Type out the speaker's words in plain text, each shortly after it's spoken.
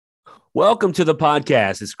Welcome to the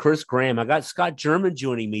podcast. It's Chris Graham. I got Scott German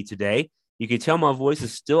joining me today. You can tell my voice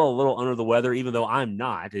is still a little under the weather, even though I'm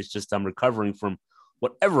not. It's just I'm recovering from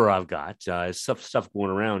whatever I've got. Stuff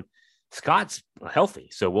going around. Scott's healthy,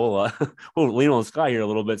 so we'll we'll lean on Scott here a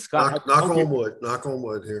little bit. Scott, knock on wood. Knock on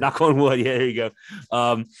wood here. Knock on wood. Yeah, there you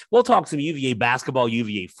go. We'll talk some UVA basketball,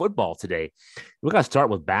 UVA football today. We're gonna start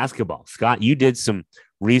with basketball. Scott, you did some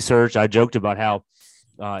research. I joked about how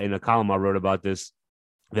in a column I wrote about this,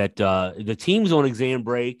 that the team's on exam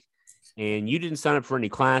break and you didn't sign up for any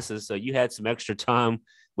classes. So you had some extra time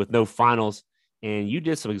with no finals and you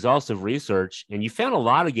did some exhaustive research and you found a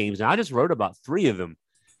lot of games. Now I just wrote about 3 of them,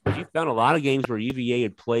 but you found a lot of games where UVA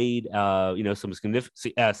had played, some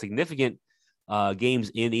significant games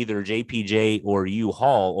in either JPJ or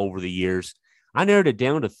U-Hall over the years. I narrowed it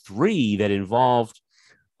down to 3 that involved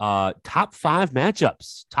top 5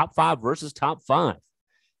 matchups, top 5 versus top 5.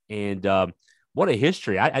 And, what a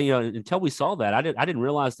history. Until we saw that, I didn't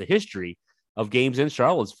realize the history of games in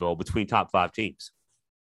Charlottesville between top 5 teams.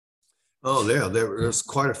 Oh, yeah, there's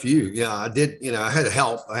quite a few. Yeah, I did. I had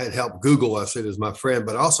help. I had help. Google, I said, is my friend,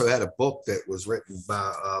 but I also had a book that was written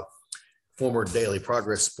by former Daily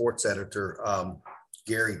Progress sports editor,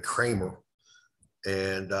 Gary Kramer.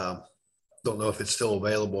 And don't know if it's still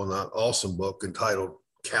available in that awesome book entitled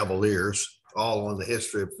Cavaliers, all on the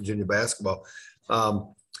history of Virginia basketball.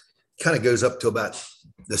 Kind of goes up to about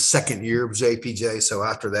the second year of JPJ. So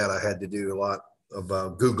after that, I had to do a lot of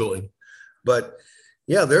Googling. But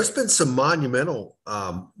yeah, there's been some monumental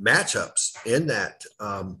matchups in that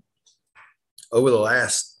over the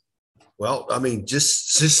last,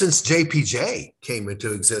 just since JPJ came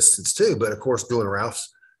into existence too. But of course, during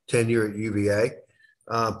Ralph's tenure at UVA,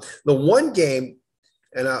 the one game,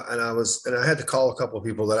 and I had to call a couple of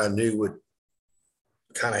people that I knew would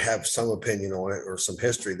kind of have some opinion on it or some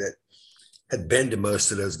history that had been to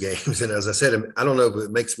most of those games. And as I said, I don't know if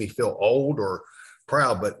it makes me feel old or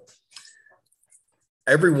proud, but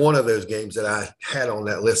every one of those games that I had on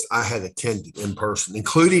that list, I had attended in person,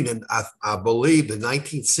 including, I believe, the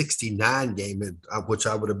 1969 game, which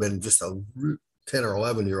I would have been just a 10 or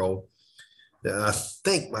 11-year-old. That I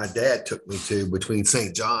think my dad took me to between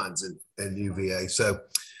St. John's and UVA. So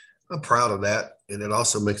I'm proud of that. And it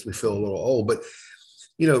also makes me feel a little old. But,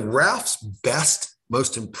 Ralph's best,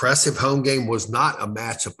 most impressive home game was not a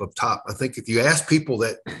matchup of top. I think if you ask people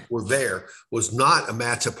that were there, was not a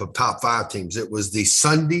matchup of top 5 teams. It was the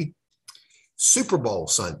Sunday, Super Bowl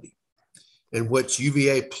Sunday, in which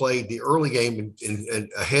UVA played the early game in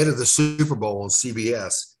ahead of the Super Bowl on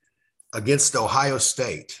CBS against Ohio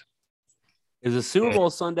State. It was a Super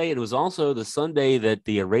Bowl Sunday. It was also the Sunday that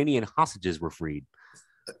the Iranian hostages were freed.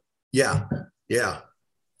 Yeah.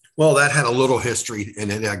 Well, that had a little history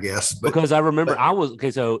in it, I guess. Because I remember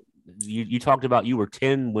so you talked about you were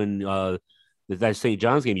 10 when that St.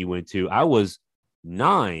 John's game you went to. I was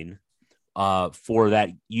 9 for that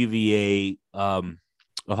UVA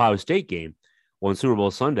Ohio State game on Super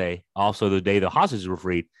Bowl Sunday, also the day the hostages were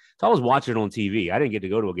freed. So I was watching it on TV. I didn't get to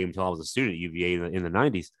go to a game until I was a student at UVA in the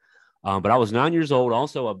 90s. But I was 9 years old.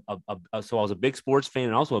 Also, so I was a big sports fan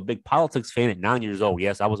and also a big politics fan at 9 years old.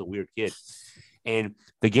 Yes, I was a weird kid. And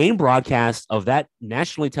the game broadcast of that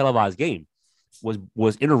nationally televised game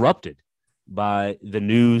was interrupted by the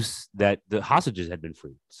news that the hostages had been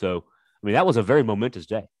freed. So, that was a very momentous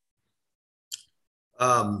day.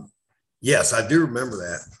 Yes, I do remember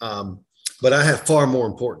that. But I had far more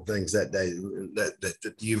important things that day,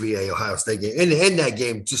 that UVA Ohio State game. And in that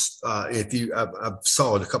game, just I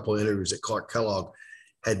saw a couple of interviews that Clark Kellogg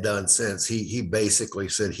had done since. He basically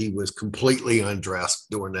said he was completely undressed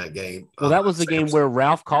during that game. Well, that was the game where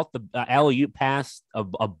Ralph caught the alley-oop pass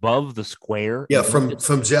above the square. Yeah,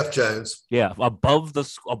 from Jeff Jones. Yeah, above the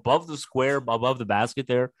square, above the basket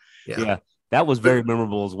there. Yeah, that was very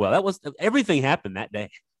memorable as well. Everything happened that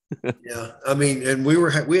day. Yeah, and we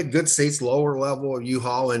had good seats, lower level of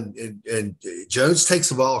U-Hall, and Jones takes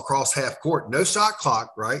the ball across half court. No shot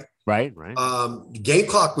clock, right? Right. The game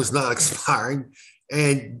clock was not expiring.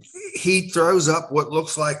 And he throws up what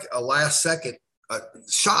looks like a last-second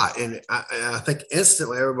shot. And I think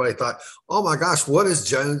instantly everybody thought, oh, my gosh, what is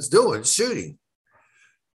Jones doing? Shooting.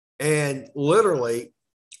 And literally,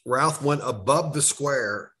 Ralph went above the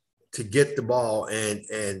square to get the ball and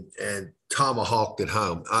tomahawked it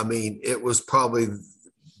home. It was probably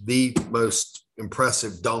the most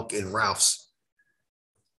impressive dunk in Ralph's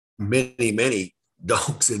many, many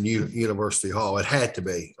dunks in University Hall. It had to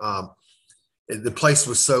be. The place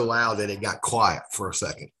was so loud that it got quiet for a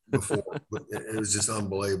second. before. But it was just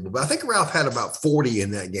unbelievable. But I think Ralph had about 40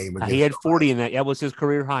 in that game. He had 40 in that. That was his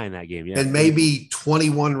career high in that game. Yeah. And maybe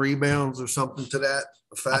 21 rebounds or something to that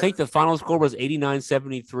effect. I think the final score was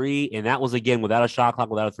 89-73, and that was, again, without a shot clock,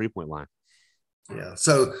 without a three-point line. Yeah.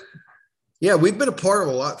 So, yeah, we've been a part of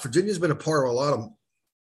a lot. Virginia's been a part of a lot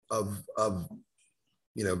of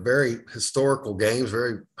very historical games,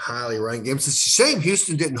 very highly ranked games. It's a shame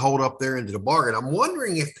Houston didn't hold up there into the bargain. I'm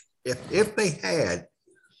wondering if they had,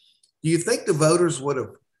 do you think the voters would have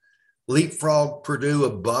leapfrogged Purdue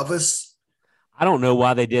above us? I don't know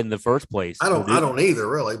why they did in the first place. I don't either,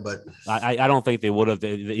 really, but I don't think they would have.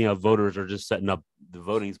 Voters are just setting up the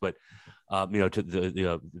votings, but to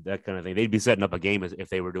the that kind of thing. They'd be setting up a game if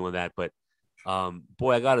they were doing that. But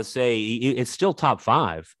boy, I got to say, it's still top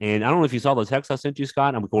five. And I don't know if you saw the text I sent you,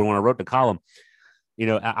 Scott. When I wrote the column,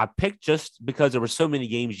 I picked just because there were so many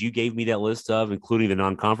games you gave me that list of, including the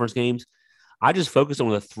non-conference games. I just focused on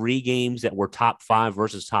the 3 games that were top 5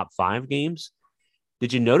 versus top 5 games.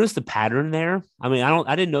 Did you notice the pattern there? I mean,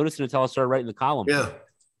 I didn't notice it until I started writing the column. Yeah.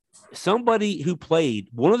 Somebody who played,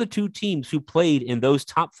 one of the 2 teams who played in those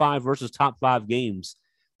top 5 versus top 5 games,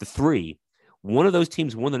 the 3, one of those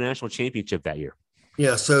teams won the national championship that year.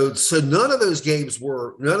 Yeah. So none of those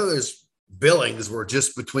billings were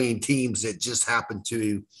just between teams that just happened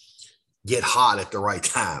to get hot at the right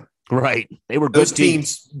time. Right. They were good Those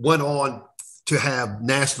teams went on to have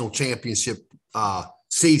national championship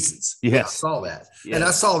seasons. Yes. Yeah, I saw that. Yes. And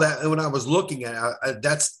I saw that when I was looking at it,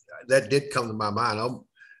 that did come to my mind.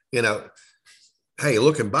 Hey,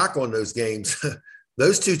 looking back on those games,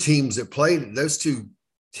 those 2 teams that played, those 2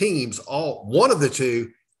 teams, one of the 2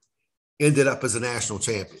 ended up as a national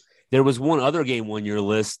champion. There was one other game on your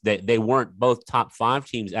list that they weren't both top 5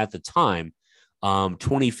 teams at the time,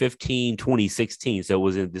 2015, 2016. So it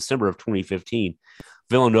was in December of 2015,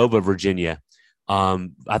 Villanova, Virginia.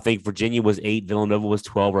 I think Virginia was 8, Villanova was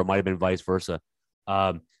 12, or it might have been vice versa.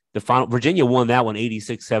 The final, Virginia won that one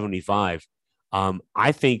 86-75.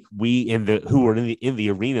 I think we who were in the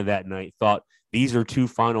arena that night thought these are 2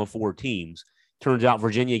 Final Four teams. Turns out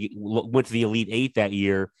Virginia went to the Elite 8 that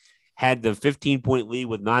year, had the 15-point lead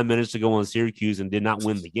with 9 minutes to go on Syracuse, and did not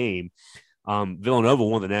win the game. Villanova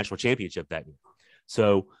won the national championship that year.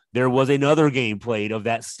 So there was another game played of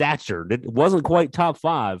that stature. It wasn't quite top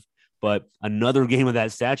 5, but another game of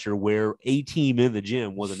that stature where a team in the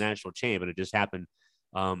gym was a national champ, and it just happened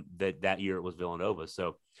that year it was Villanova.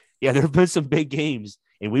 So, yeah, there have been some big games,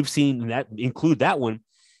 and we've seen that include that one.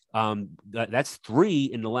 That's 3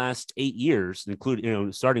 in the last 8 years,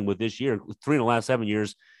 including starting with this year, 3 in the last 7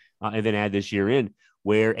 years, and then add this year in,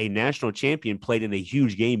 where a national champion played in a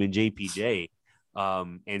huge game in JPJ,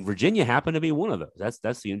 and Virginia happened to be one of those.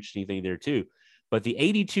 That's the interesting thing there too. But the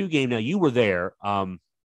 82 game, now you were there,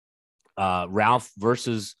 Ralph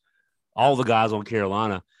versus all the guys on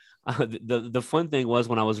Carolina. The fun thing was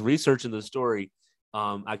when I was researching the story,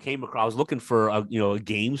 I was looking for a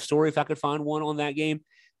game story if I could find one on that game.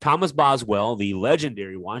 Thomas Boswell, the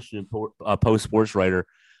legendary Washington Post sports writer,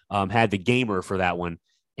 had the gamer for that one.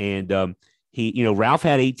 And Ralph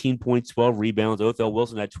had 18 points, 12 rebounds. Othell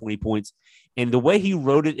Wilson had 20 points. And the way he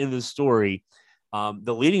wrote it in the story,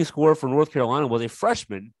 the leading scorer for North Carolina was a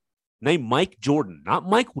freshman named Mike Jordan, not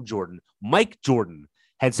Michael Jordan. Mike Jordan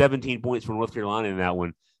had 17 points for North Carolina in that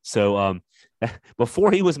one. So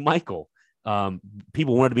before he was Michael,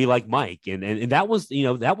 people wanted to be like Mike. And that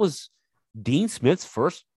was Dean Smith's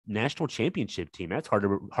first national championship team. That's hard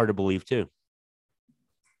to believe too.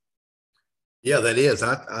 Yeah, that is.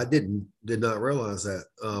 I did not realize that.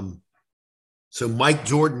 So Mike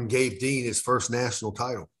Jordan gave Dean his first national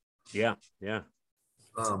title. Yeah.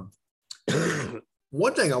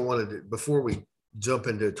 One thing I wanted to, before we jump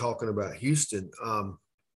into talking about Houston,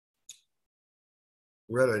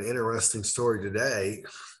 read an interesting story today.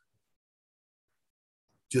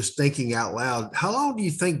 Just thinking out loud, how long do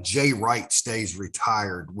you think Jay Wright stays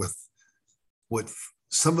retired with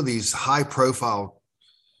some of these high-profile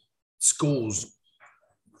schools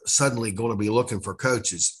suddenly going to be looking for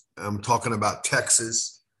coaches? I'm talking about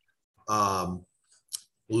Texas,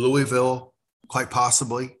 Louisville, quite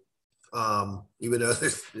possibly, even though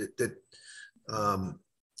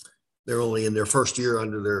they're only in their first year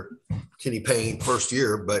under their Kenny Payne first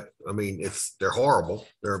year. But I mean, they're horrible.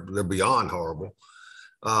 They're beyond horrible.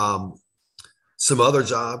 Some other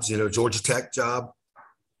jobs, Georgia Tech job,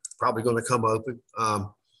 probably going to come open.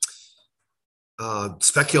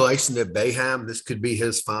 Speculation that Boeheim, this could be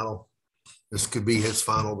his final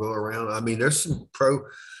go around. I mean, there's some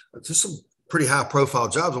pretty high profile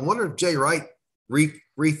jobs. I wonder if Jay Wright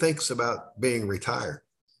rethinks about being retired.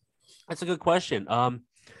 That's a good question.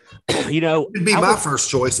 It'd be my first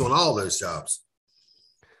choice on all those jobs.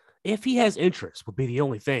 If he has interest, would be the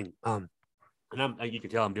only thing. And you can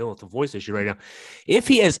tell I'm dealing with a voice issue right now. If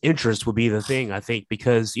he has interest, would be the thing, I think,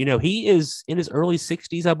 because he is in his early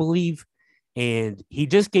 60s, I believe, and he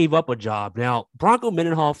just gave up a job. Now, Bronco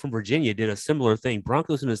Mendenhall from Virginia did a similar thing.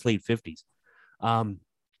 Bronco's in his late 50s.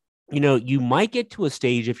 You might get to a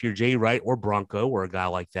stage if you're Jay Wright or Bronco or a guy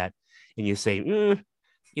like that, and you say,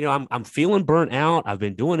 I'm feeling burnt out. I've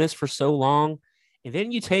been doing this for so long. And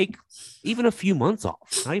then you take even a few months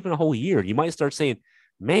off, not even a whole year. You might start saying,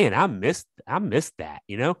 man, I missed that.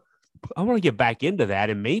 I want to get back into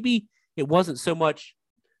that. And maybe it wasn't so much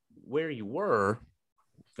where you were,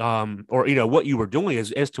 or what you were doing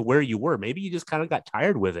as to where you were. Maybe you just kind of got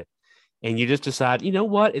tired with it, and you just decide,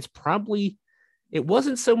 what, it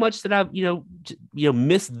wasn't so much that I've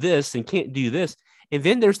missed this and can't do this. And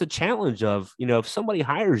then there's the challenge of if somebody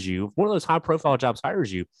hires you, if one of those high profile jobs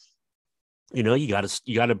hires you, you got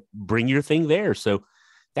to bring your thing there. So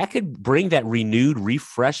that could bring that renewed,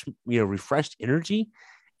 refreshed energy.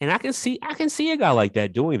 And I can see a guy like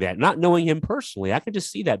that doing that, not knowing him personally. I can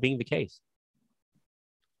just see that being the case.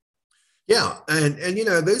 Yeah. And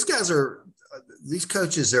these guys these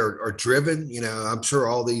coaches are driven. I'm sure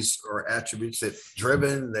all these are attributes that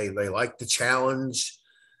driven. They like the challenge.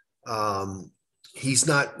 He's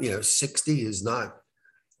not, 60 is not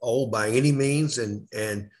old by any means.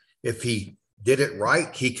 And if he did it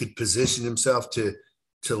right, he could position himself to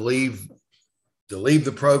leave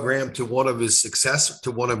the program to one of his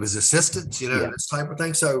assistants, this type of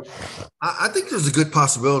thing. So I think there's a good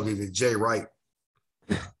possibility that Jay Wright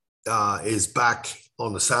is back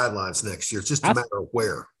on the sidelines next year. It's just a matter of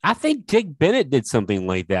where. I think Dick Bennett did something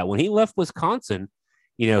like that when he left Wisconsin.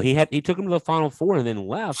 He took him to the Final Four and then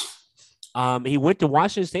left. He went to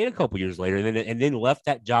Washington State a couple years later and then left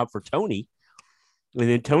that job for Tony. And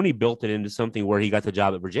then Tony built it into something where he got the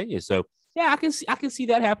job at Virginia. So yeah, I can see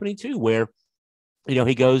that happening too, where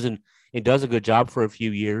he goes and does a good job for a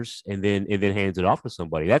few years and then hands it off to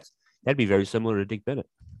somebody. That'd be very similar to Dick Bennett.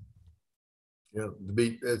 Yeah,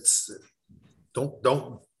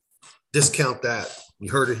 don't discount that. You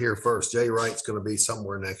heard it here first. Jay Wright's going to be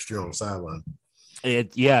somewhere next year on the sideline. He's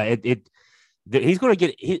going to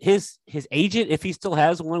get his agent, if he still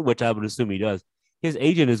has one, which I would assume he does. His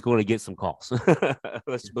agent is going to get some calls.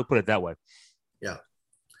 We'll put it that way. Yeah.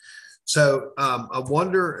 So I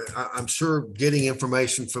wonder, I'm sure getting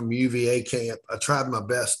information from UVA camp, I tried my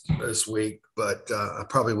best this week, but I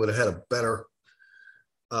probably would have had a better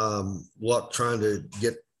luck trying to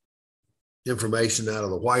get information out of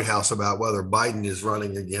the White House about whether Biden is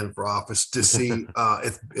running again for office to see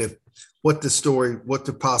if what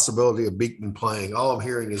the possibility of Beekman playing. All I'm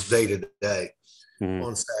hearing is day to day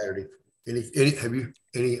on Saturday. Have you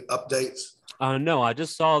any updates? No, I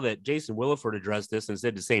just saw that Jason Williford addressed this and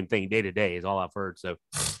said the same thing. Day to day is all I've heard. So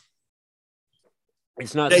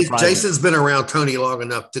it's not. Jason's been around Tony long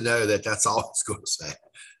enough to know that that's all he's going to say.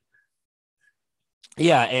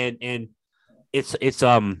 Yeah, and it's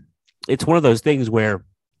one of those things where,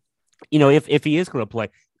 if he is going to play,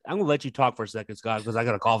 I'm going to let you talk for a second, Scott, because I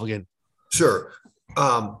got to cough again. Sure.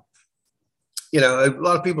 A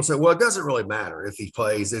lot of people say, well, it doesn't really matter if he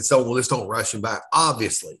plays. It's just don't rush him back.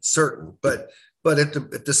 Obviously, certain, but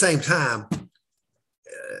at the same time,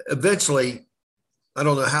 eventually, I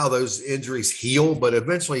don't know how those injuries heal, but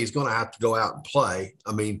eventually he's going to have to go out and play.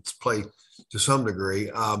 I mean, play to some degree.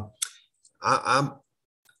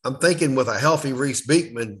 I'm thinking with a healthy Reese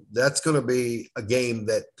Beekman, that's going to be a game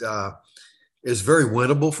that is very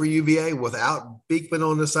winnable for UVA. Without Beekman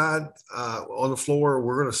on the side, on the floor,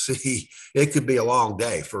 we're going to see it could be a long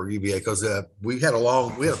day for UVA because we had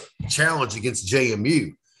a challenge against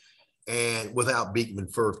JMU and without Beekman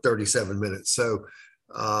for 37 minutes. So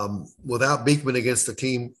without Beekman against a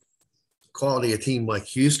team like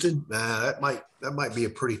Houston, that might be a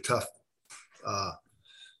pretty tough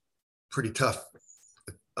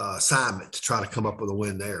assignment to try to come up with a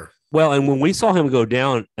win there. Well, and when we saw him go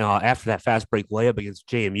down after that fast break layup against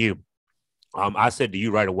JMU, I said to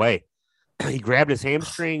you right away, he grabbed his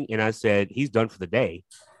hamstring, and I said, he's done for the day.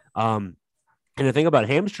 And the thing about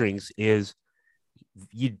hamstrings is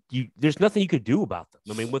you there's nothing you could do about them.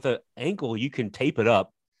 I mean, with an ankle, you can tape it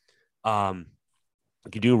up. You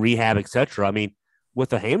can do rehab, etc. I mean,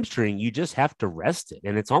 with a hamstring, you just have to rest it.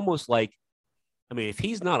 And it's almost like, I mean, if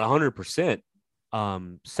he's not 100%,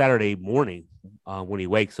 Saturday morning when he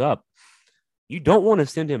wakes up, you don't want to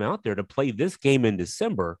send him out there to play this game in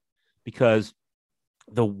December, because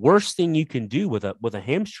the worst thing you can do with a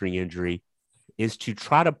hamstring injury is to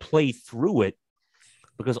try to play through it,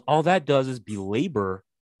 because all that does is belabor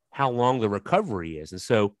how long the recovery is. And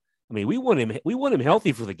so, I mean, we want him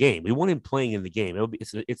healthy for the game. We want him playing in the game.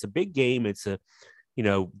 It's a big game. It's a,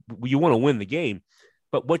 you want to win the game,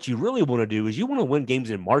 but what you really want to do is you want to win games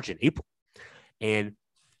in March and April. And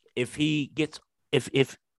if he gets,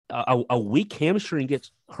 if a weak hamstring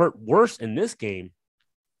gets hurt worse in this game,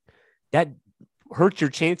 that hurts your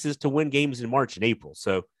chances to win games in March and April.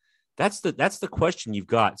 So that's the question you've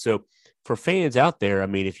got. So for fans out there, I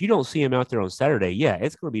mean, if you don't see him out there on Saturday, yeah,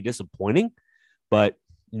 it's going to be disappointing, but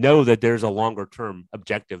know that there's a longer term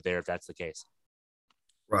objective there if that's the case.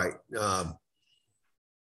 Right.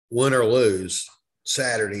 Win or lose,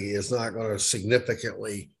 Saturday is not going to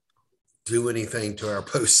significantly do anything to our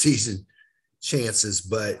postseason chances,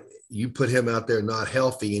 but you put him out there not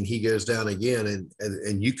healthy and he goes down again,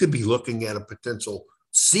 and you could be looking at a potential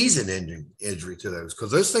season-ending injury to those,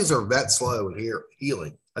 because those things are that slow in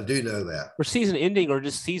healing. I do know that. For season-ending or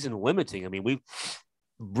just season-limiting, I mean,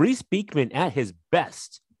 Reese Beekman at his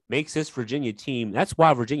best makes this Virginia team. That's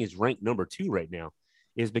why Virginia's ranked number 2 right now,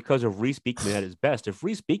 is because of Reese Beekman at his best. If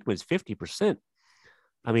Reese Beekman's 50%,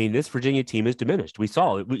 I mean, this Virginia team is diminished. We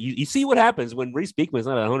saw it. You see what happens when Reese Beekman's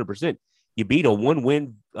not at 100%. You beat a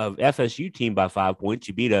one-win of FSU team by 5 points.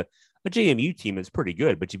 You beat a JMU team that's pretty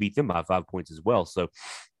good, but you beat them by 5 points as well. So,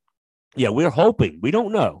 yeah, we're hoping. We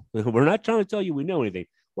don't know. We're not trying to tell you we know anything.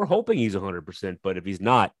 We're hoping he's 100%, but if he's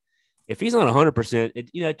not 100%,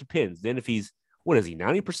 it depends. Then if he's, what is he,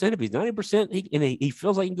 90%? If he's 90%, he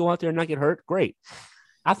feels like he can go out there and not get hurt, great.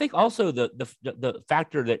 I think also the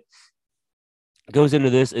factor that goes into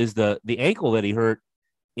this is the ankle that he hurt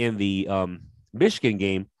in the Michigan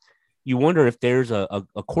game. You wonder if there's a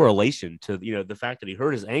correlation to, the fact that he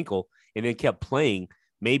hurt his ankle and then kept playing.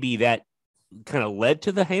 Maybe that kind of led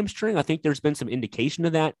to the hamstring. I think there's been some indication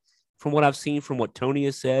of that from what I've seen, from what Tony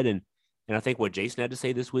has said, and I think what Jason had to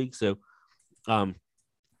say this week. So the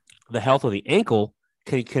health of the ankle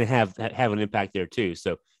can have an impact there too.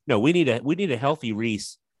 So no, we need a healthy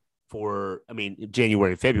Reese for,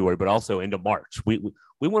 January and February, but also into March. We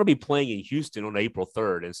want to be playing in Houston on April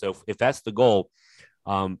 3rd. And so if that's the goal,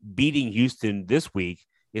 beating Houston this week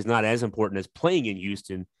is not as important as playing in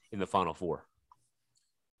Houston in the Final Four.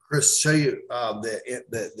 Chris, show you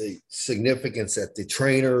the significance that the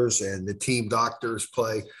trainers and the team doctors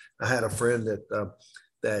play. I had a friend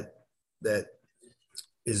that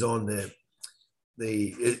is on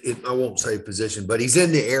I won't say position, but he's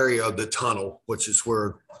in the area of the tunnel, which is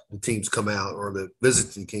where the teams come out, or the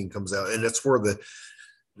visiting team comes out, and that's where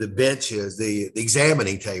the bench is, the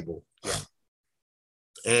examining table. Yeah.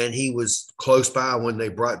 And he was close by when they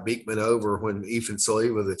brought Beekman over, when Ethan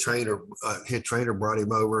Saliva, the head trainer, brought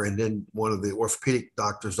him over. And then one of the orthopedic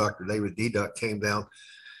doctors, Dr. David Deduck, came down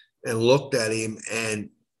and looked at him.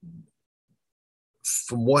 And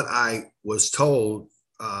from what I was told,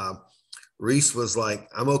 Reese was like,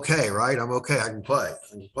 I'm okay, right? I'm okay. I can play.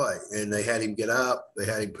 And they had him get up. They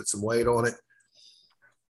had him put some weight on it.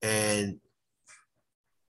 And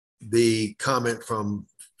the comment from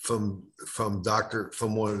Dr.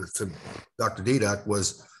 Deduck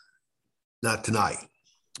was, not tonight.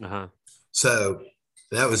 Uh-huh. So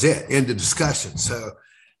that was it. End of discussion. So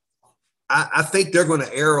I think they're going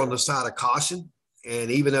to err on the side of caution. And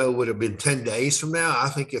even though it would have been 10 days from now, I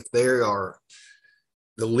think if they are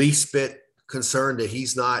the least bit concerned that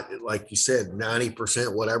he's not, like you said,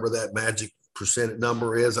 90%, whatever that magic percent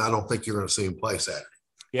number is, I don't think you're going to see him play Saturday.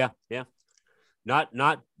 Yeah. Yeah.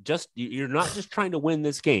 You're not just trying to win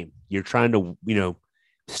this game. You're trying to,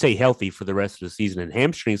 stay healthy for the rest of the season, and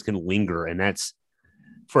hamstrings can linger. And that's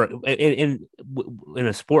in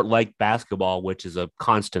a sport like basketball, which is a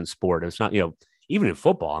constant sport. It's not, even in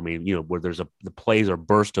football, where the plays are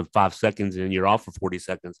burst of 5 seconds and you're off for 40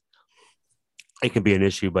 seconds, it can be an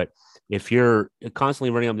issue. But if you're constantly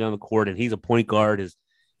running up and down the court and he's a point guard,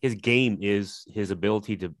 his game is his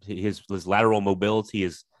ability to his lateral mobility,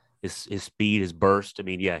 his speed, his burst.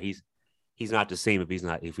 He's not the same if he's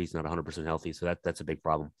not 100% healthy. So that's a big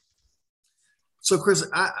problem. So Chris,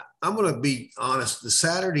 I'm going to be honest. The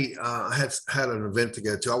Saturday, I had an event to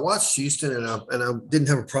go to. I watched Houston, and I didn't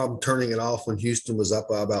have a problem turning it off when Houston was up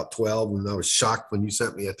by about 12, and I was shocked when you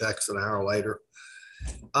sent me a text an hour later.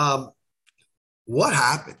 What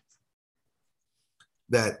happened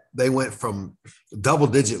that they went from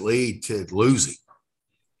double-digit lead to losing?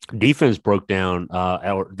 Defense broke down.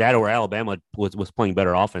 Or Alabama was playing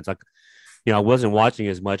better offense. I wasn't watching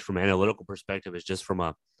as much from an analytical perspective as just from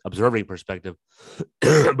a observing perspective,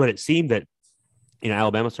 but it seemed that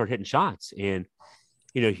Alabama started hitting shots, and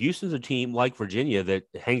Houston's a team like Virginia that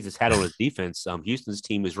hangs its hat on its defense. Houston's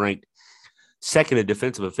team is ranked second in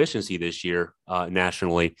defensive efficiency this year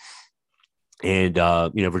nationally, And,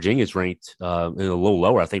 Virginia's ranked a little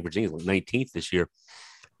lower. I think Virginia's 19th this year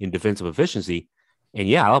in defensive efficiency. And,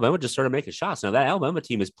 yeah, Alabama just started making shots. Now, that Alabama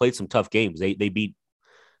team has played some tough games. They beat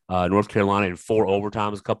North Carolina in 4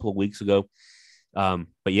 overtimes a couple of weeks ago. But,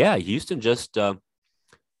 yeah, Houston just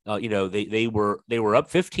they were up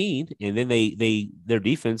 15, and then their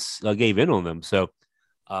defense gave in on them. So,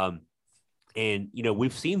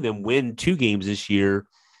 we've seen them win 2 games this year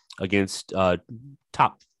against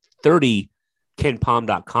top 30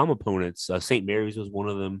 KenPom.com opponents. St. Mary's was one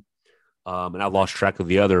of them, and I lost track of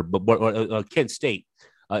the other. But Kent State,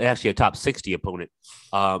 actually a top 60 opponent,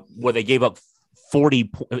 where they gave up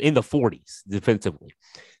 40 in the 40s defensively.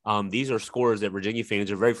 These are scores that Virginia fans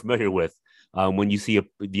are very familiar with. When you see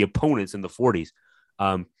the opponents in the 40s,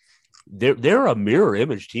 they're a mirror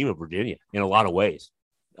image team of Virginia in a lot of ways.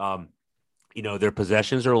 Their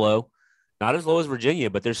possessions are low, not as low as Virginia,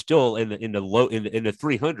 but they're still in the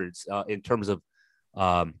 300s in terms of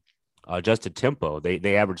adjusted tempo.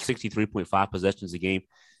 They average 63.5 possessions a game.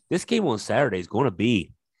 This game on Saturday is going to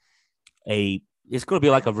be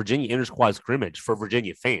like a Virginia inter-squad scrimmage for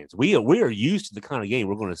Virginia fans. We are used to the kind of game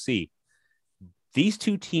we're going to see. These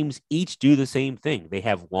two teams each do the same thing. They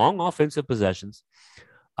have long offensive possessions.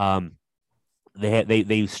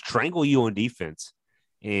 They strangle you on defense.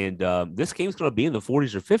 And this game's going to be in the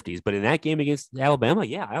 40s or 50s. But in that game against Alabama,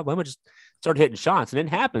 Alabama just started hitting shots. And it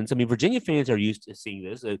happens. I mean, Virginia fans are used to seeing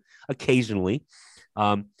this occasionally.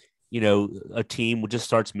 A team just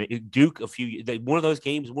starts Duke one of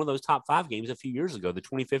those top 5 games a few years ago, the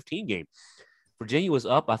 2015 game. Virginia was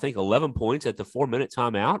up, I think, 11 points at the 4-minute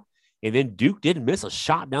timeout. And then Duke didn't miss a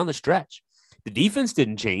shot down the stretch. The defense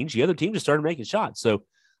didn't change. The other team just started making shots. So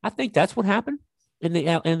I think that's what happened in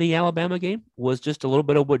the Alabama game, was just a little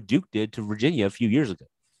bit of what Duke did to Virginia a few years ago.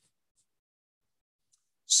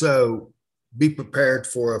 So be prepared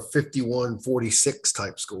for a 51-46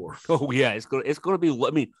 type score. Oh yeah, it's going to be.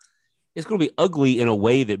 I mean, it's going to be ugly in a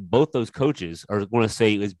way that both those coaches are going to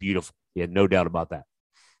say is beautiful. Yeah, no doubt about that.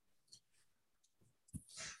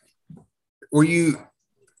 What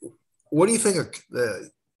do you think of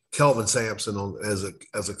Kelvin Sampson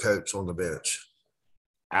as a coach on the bench?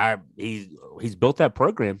 He's built that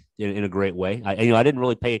program in a great way. I didn't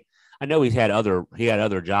really pay. I know he had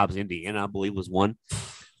other jobs. Indiana, I believe, was one.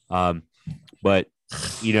 But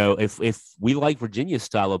if we like Virginia's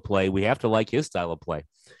style of play, we have to like his style of play.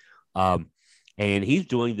 And he's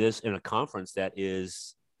doing this in a conference that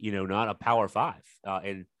is not a Power 5.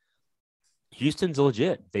 And Houston's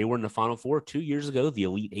legit. They were in the Final Four 2 years ago, the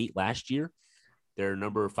Elite 8 last year. They're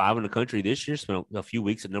number 5 in the country this year, spent a few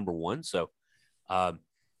weeks at number 1. So, I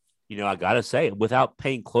got to say, without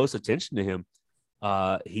paying close attention to him,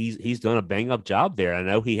 he's done a bang-up job there. I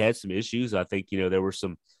know he had some issues. I think, there were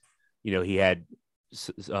some, he had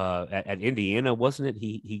at Indiana, wasn't it?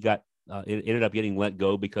 He got ended up getting let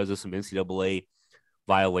go because of some NCAA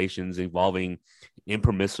violations involving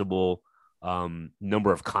impermissible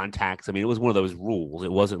number of contacts. I mean, it was one of those rules.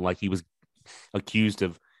 It wasn't like he was accused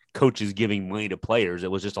of coaches giving money to players.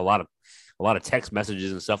 It was just a lot of text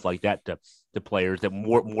messages and stuff like that to players, that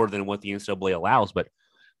more than what the NCAA allows. But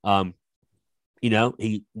I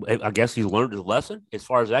guess he learned his lesson as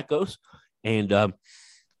far as that goes. And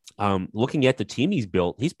looking at the team he's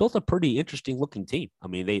built a pretty interesting looking team. I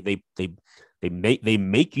mean, they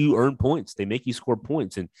make you earn points. They make you score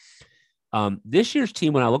points. And this year's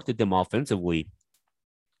team, when I looked at them offensively,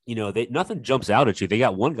 nothing jumps out at you. They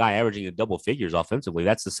got one guy averaging in double figures offensively.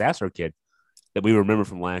 That's the Sasser kid that we remember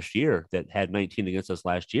from last year that had 19 against us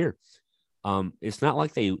last year. It's not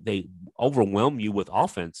like they overwhelm you with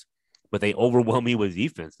offense, but they overwhelm you with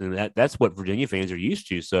defense. And that's what Virginia fans are used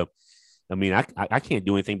to. So, I mean, I can't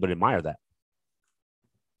do anything but admire that.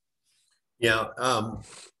 Yeah.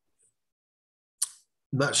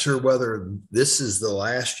 Not sure whether this is the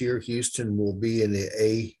last year Houston will be in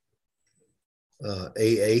the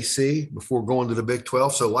AAC before going to the Big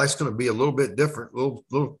 12. So life's going to be a little bit different.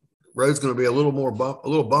 Little road's going to be a little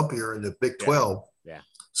bumpier in the Big 12. Yeah.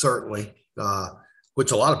 Certainly.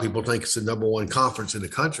 Which a lot of people think is the number 1 conference in the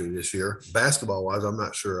country this year. Basketball wise, I'm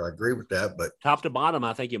not sure I agree with that, but top to bottom,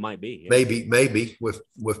 I think it might be. Yeah. Maybe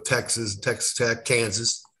with Texas Tech,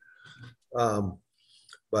 Kansas.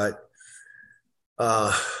 But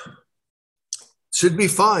should be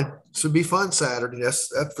fun. Should be fun Saturday.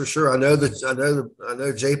 That's for sure. I know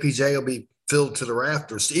JPJ will be filled to the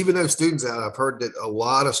rafters. Even though students out, I've heard that a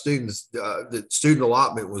lot of students, the student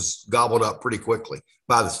allotment was gobbled up pretty quickly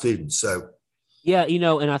by the students. So, yeah,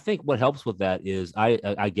 and I think what helps with that is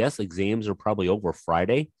I guess exams are probably over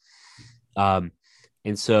Friday. And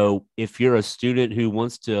so if you're a student who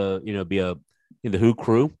wants to, be in the Who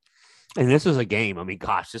crew, And this is a game. I mean,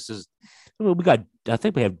 gosh, I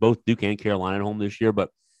think we have both Duke and Carolina at home this year, but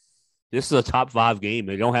this is a top 5 game.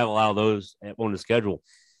 They don't have a lot of those on the schedule.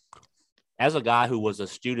 As a guy who was a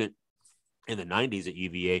student in the 90s at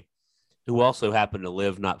UVA, who also happened to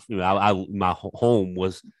live my home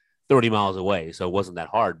was 30 miles away, so it wasn't that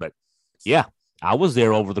hard. But yeah, I was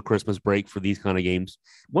there over the Christmas break for these kind of games.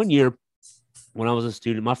 One year when I was a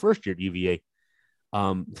student, my first year at UVA,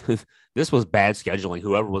 this was bad scheduling.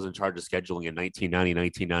 Whoever was in charge of scheduling in 1990,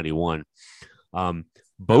 1991,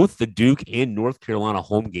 both the Duke and North Carolina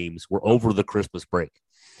home games were over the Christmas break.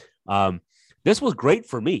 This was great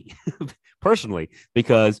for me personally,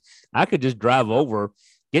 because I could just drive over,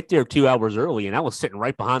 get there 2 hours early, and I was sitting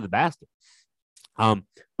right behind the basket.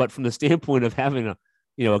 But from the standpoint of having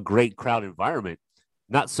a great crowd environment,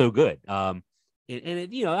 not so good. I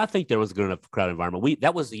think there was a good enough crowd environment.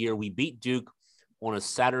 That was the year we beat Duke on a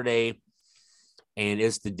Saturday, and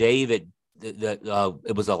it's the day that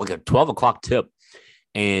it was like a 12 o'clock tip,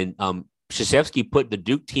 and Krzyzewski put the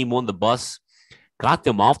Duke team on the bus, got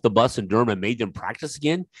them off the bus in Durham, and made them practice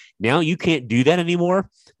again. Now you can't do that anymore.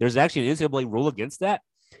 There's actually an NCAA rule against that,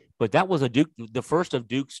 but that was the first of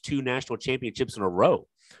Duke's 2 national championships in a row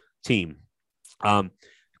team.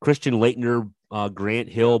 Christian Laettner, Grant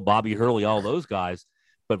Hill, Bobby Hurley, all those guys,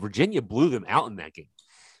 but Virginia blew them out in that game.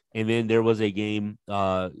 And then there was a game,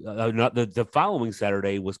 the following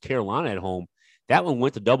Saturday was Carolina at home. That one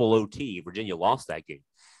went to double OT. Virginia lost that game.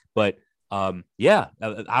 But, I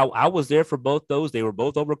was there for both those. They were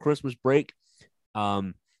both over Christmas break.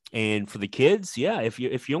 And for the kids, if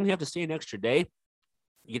you only have to stay an extra day,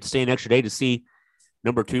 you get to stay an extra day to see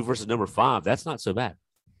number 2 versus number 5. That's not so bad.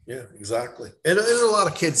 Yeah, exactly. And there's a lot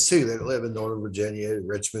of kids, too, that live in Northern Virginia,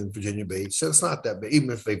 Richmond, Virginia Beach. So it's not that big, even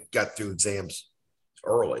if they've got through exams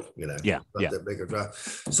early, not that big a drive.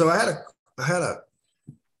 So I had a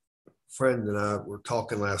friend and I were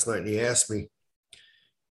talking last night, and he asked me,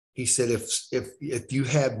 he said, if you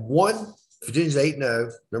had one, Virginia's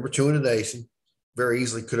 8-0, number 2 in the nation, very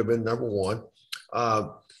easily could have been number 1.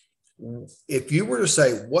 If you were to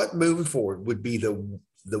say what moving forward would be the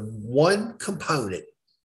one component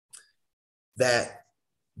that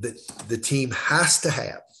the team has to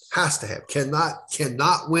have,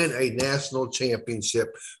 cannot win a national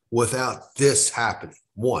championship without this happening.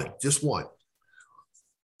 Just one.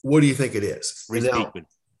 What do you think it is? Reece Beekman.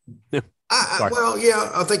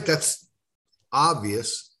 I think that's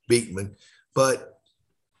obvious, Beekman, but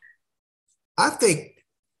I think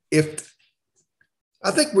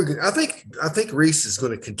Reece is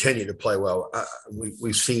going to continue to play well.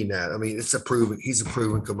 We've seen that. I mean, he's a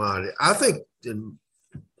proven commodity. I think,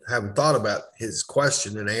 having thought about his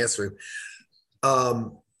question and answering, I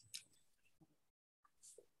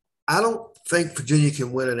don't think Virginia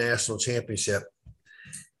can win a national championship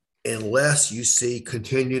unless you see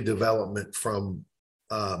continued development from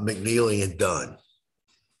McNeely and Dunn.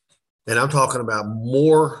 And I'm talking about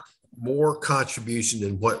more contribution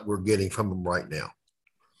than what we're getting from them right now.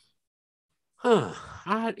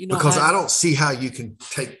 Because I don't see how you can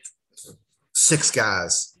take 6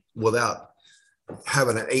 guys without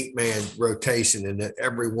having an 8-man rotation and that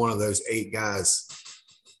every one of those 8 guys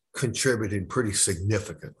contributed pretty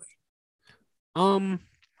significantly.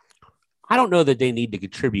 I don't know that they need to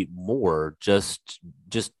contribute more, just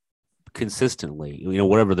consistently,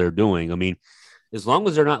 whatever they're doing. I mean, as long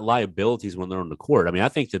as they're not liabilities when they're on the court. I mean, I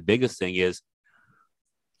think the biggest thing is,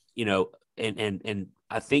 and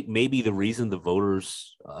I think maybe the reason the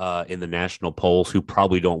voters in the national polls, who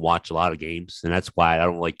probably don't watch a lot of games, and that's why I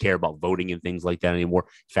don't really care about voting and things like that anymore.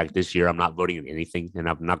 In fact, this year I'm not voting in anything, and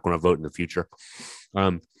I'm not going to vote in the future,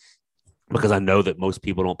 because I know that most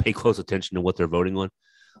people don't pay close attention to what they're voting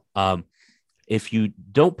on. If you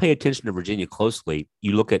don't pay attention to Virginia closely,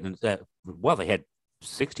 you look at that. Well, they had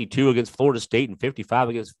 62 against Florida State and 55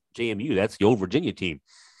 against JMU. That's the old Virginia team.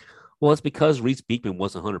 Well, it's because Reece Beekman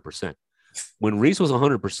wasn't 100%. When Reece was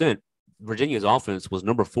 100%, Virginia's offense was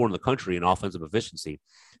number 4 in the country in offensive efficiency.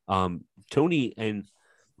 Tony and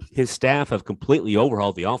his staff have completely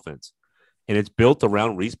overhauled the offense, and it's built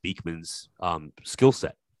around Reece Beekman's skill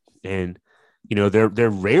set. And they're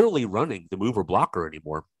rarely running the mover blocker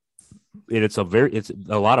anymore. And it's a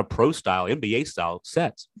lot of pro style, NBA style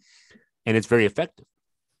sets, and it's very effective.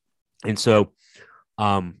 And so,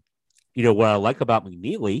 what I like about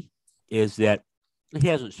McNeely is that he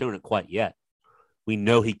hasn't shown it quite yet. We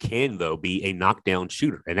know he can, though, be a knockdown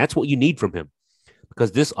shooter, and that's what you need from him,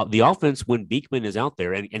 because the offense, when Beekman is out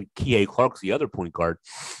there, and Kihei Clark's the other point guard,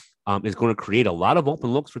 is going to create a lot of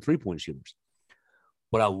open looks for 3-point shooters.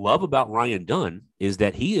 What I love about Ryan Dunn is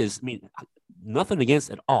that he is, nothing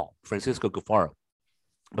against at all Francisco Cufaro.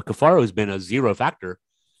 But Cafaro has been a zero factor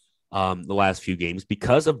the last few games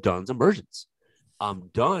because of Dunn's emergence.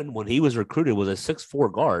 Dunn, when he was recruited, was a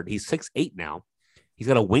 6'4" guard. He's 6'8" now. He's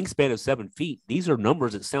got a wingspan of 7 feet. These are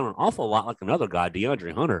numbers that sound an awful lot like another guy,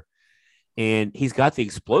 DeAndre Hunter. And he's got the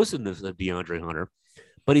explosiveness of DeAndre Hunter,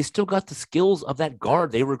 but he's still got the skills of that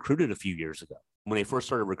guard they recruited a few years ago when they first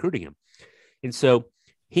started recruiting him. And so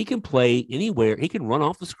he can play anywhere. He can run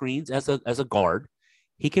off the screens as a guard.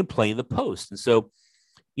 He can play in the post. And so,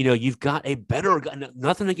 you've got a better guy,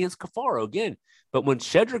 nothing against Cafaro again, but when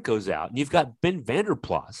Shedrick goes out and you've got Ben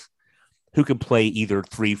Vanderplas who can play either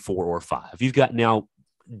 3, 4, or 5. You've got now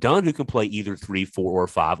Dunn who can play either 3, 4, or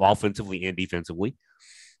 5 offensively and defensively.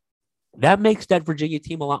 That makes that Virginia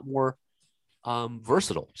team a lot more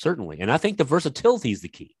versatile, certainly. And I think the versatility is the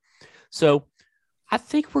key. So I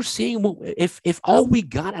think we're seeing if all we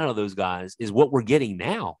got out of those guys is what we're getting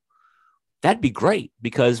now, that'd be great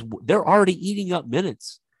because they're already eating up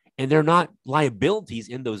minutes and they're not liabilities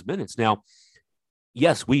in those minutes. Now,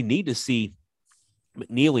 yes, we need to see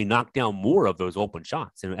McNeely knock down more of those open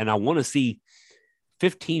shots. And I want to see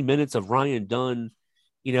 15 minutes of Ryan Dunn,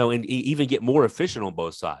 and even get more efficient on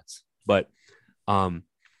both sides. But,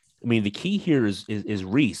 the key here is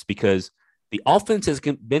Reese because the offense has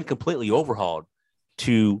been completely overhauled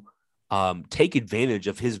to take advantage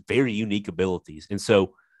of his very unique abilities. And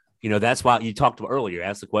so, that's why you talked about earlier,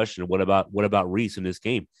 asked the question, what about Reese in this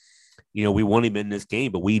game? We want him in this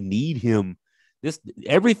game, but we need him.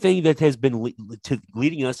 Everything that has been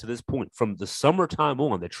leading us to this point from the summertime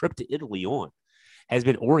on, the trip to Italy on, has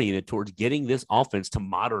been oriented towards getting this offense to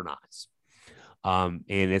modernize. And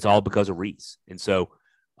it's all because of Reese. And so,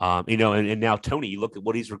 and now Tony, you look at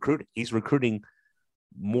what he's recruiting. He's recruiting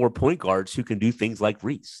more point guards who can do things like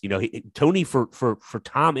Reese. Tony for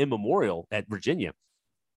time immemorial at Virginia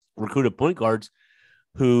recruited point guards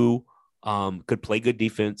who could play good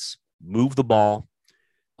defense, move the ball,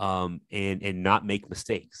 and not make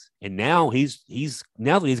mistakes. And now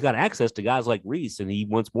now that he's got access to guys like Reese, and he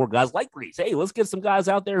wants more guys like Reese. Hey, let's get some guys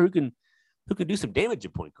out there who can do some damage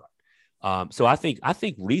at point guard. So I think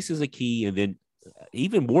Reese is a key, and then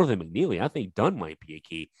even more than McNeely, I think Dunn might be a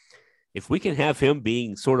key. If we can have him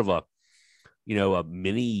being sort of a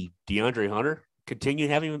mini DeAndre Hunter, continue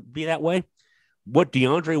having him be that way, what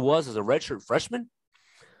DeAndre was as a redshirt freshman,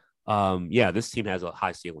 this team has a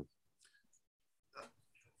high ceiling.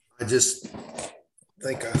 I just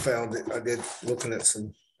think I found it. I did looking at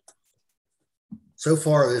some so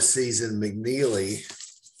far this season. McNeely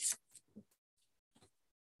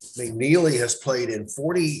has played in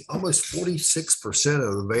almost 46%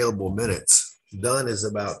 of available minutes. Dunn is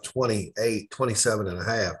about 27 and a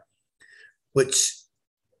half, which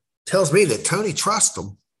tells me that Tony trusts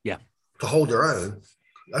them to hold their own.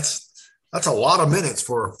 That's a lot of minutes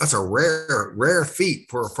that's a rare feat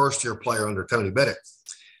for a first-year player under Tony Bennett.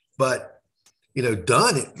 But,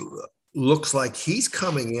 Dunn, it looks like he's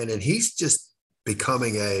coming in and he's just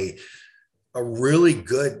becoming a really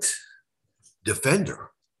good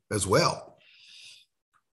defender as well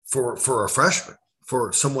for a freshman,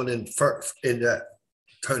 for someone in that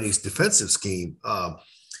Tony's defensive scheme.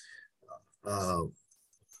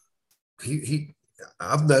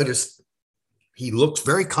 I've noticed he looks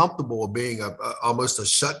very comfortable with being almost a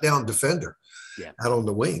shutdown defender out on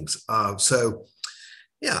the wings. I'm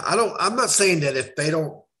not saying that if they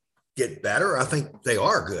don't get better, I think they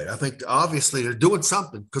are good. I think obviously they're doing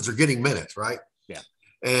something because they're getting minutes, right? Yeah.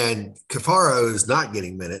 And Cafaro is not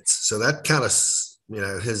getting minutes. So that kind of,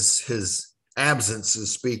 his absence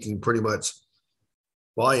is speaking pretty much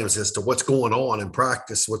volumes as to what's going on in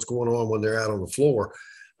practice, what's going on when they're out on the floor.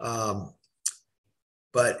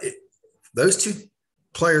 But those two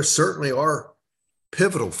players certainly are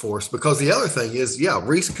pivotal for us because the other thing is,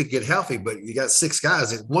 Reese could get healthy, but you got 6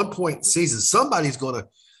 guys at one point in the season. Somebody's going to,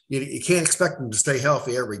 you can't expect them to stay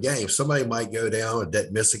healthy every game. Somebody might go down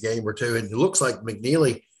and miss a game or two. And it looks like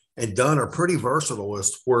McNeely and Dunn are pretty versatile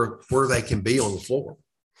as to where they can be on the floor.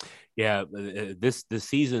 Yeah, this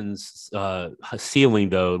season's ceiling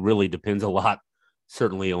though really depends a lot,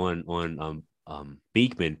 certainly on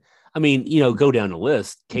Beekman. I mean, go down the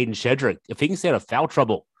list. Caden Shedrick, if he can stay out of foul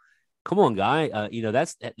trouble, come on, guy.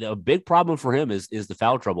 That's a big problem for him is the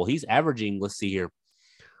foul trouble. He's averaging. Let's see here.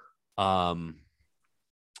 I'm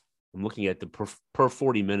looking at the per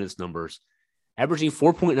 40 minutes numbers, averaging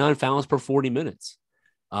 4.9 fouls per 40 minutes.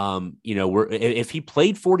 If he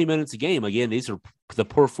played 40 minutes a game, again, these are the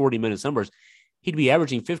per 40 minutes numbers, he'd be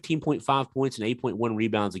averaging 15.5 points and 8.1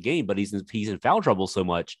 rebounds a game, but he's in foul trouble so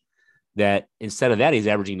much that instead of that, he's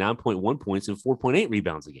averaging 9.1 points and 4.8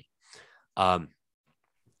 rebounds a game.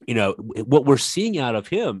 What we're seeing out of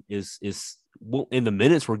him is in the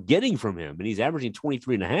minutes we're getting from him, and he's averaging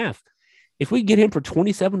 23 and a half. If we get him for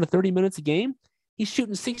 27 to 30 minutes a game, he's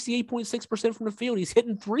shooting 68.6% from the field. He's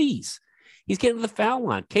hitting threes. He's getting to the foul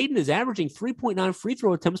line. Caden is averaging 3.9 free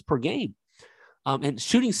throw attempts per game, and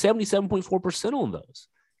shooting 77.4% on those.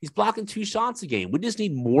 He's blocking 2 shots a game. We just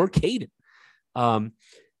need more Caden.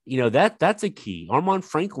 That's a key. Armaan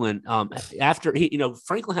Franklin, after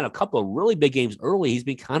Franklin had a couple of really big games early, he's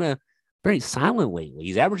been kind of very silent lately.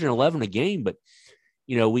 He's averaging 11 a game, but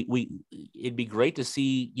it'd be great to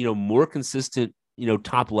see more consistent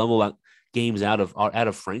top level games out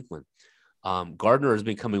of Franklin. Gardner has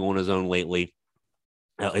been coming on his own lately.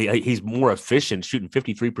 He's more efficient, shooting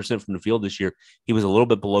 53% from the field this year. He was a little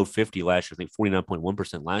bit below 50 last year, I think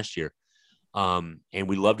 49.1% last year. And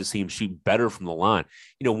we love to see him shoot better from the line.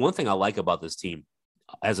 One thing I like about this team,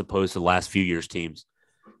 as opposed to the last few years' teams,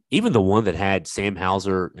 even the one that had Sam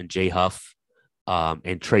Hauser and Jay Huff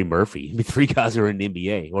and Trey Murphy, 3 guys are in the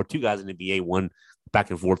NBA, or 2 guys in the NBA, one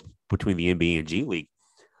back and forth between the NBA and G League.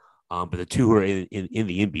 But the 2 who are in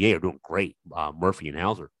the NBA are doing great, Murphy and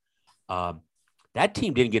Hauser. That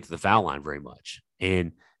team didn't get to the foul line very much.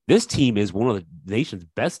 And this team is one of the nation's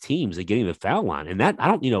best teams at getting to the foul line. And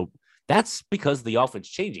that's because the offense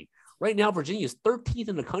changing. Right now, Virginia is 13th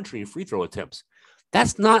in the country in free throw attempts.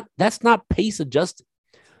 That's not pace adjusted.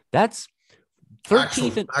 That's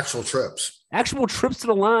 13th in actual trips. Actual trips to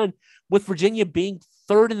the line, with Virginia being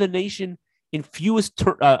 3rd in the nation in fewest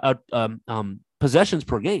possessions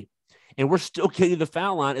per game. And we're still getting the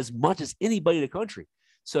foul line as much as anybody in the country.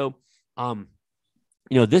 So,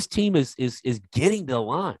 this team is getting to the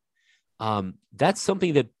line. That's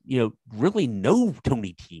something that, really no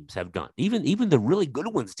Tony teams have done. Even the really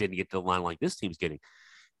good ones didn't get to the line like this team's getting.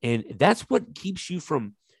 And that's what keeps you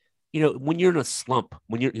from, when you're in a slump,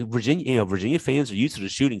 when you're Virginia fans are used to the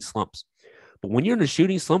shooting slumps. But when you're in a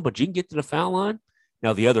shooting slump, but you can get to the foul line.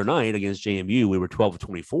 Now, the other night against JMU, we were 12 of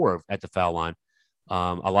 24 at the foul line.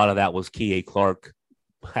 A lot of that was Kihei Clark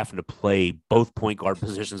having to play both point guard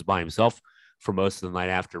positions by himself for most of the night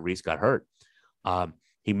after Reese got hurt.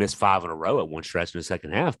 He missed 5 in a row at one stretch in the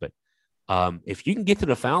second half. But if you can get to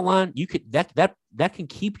the foul line, you could that can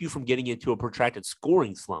keep you from getting into a protracted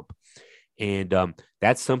scoring slump. And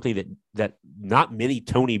that's something that not many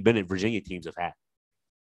Tony Bennett Virginia teams have had.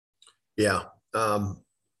 Yeah.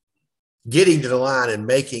 Getting to the line and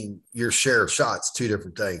making your share of shots, 2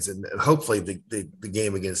 different things. And hopefully the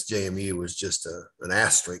game against JMU was just an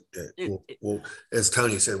asterisk. That as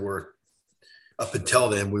Tony said, we're up until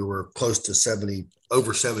then, we were close to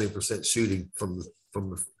over 70% shooting from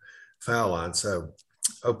the foul line. So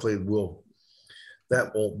hopefully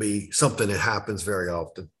that won't be something that happens very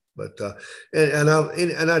often. But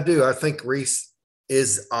I think Reese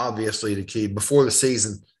is obviously the key. Before the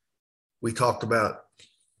season, we talked about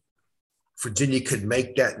Virginia could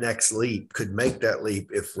make that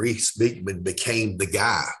leap if Reese Beekman became the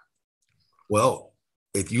guy. Well,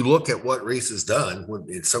 if you look at what Reese has done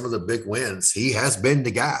in some of the big wins, he has been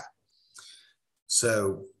the guy.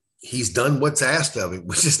 So he's done what's asked of him.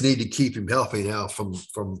 We just need to keep him healthy now from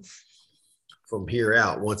here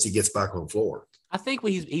out once he gets back on the floor. I think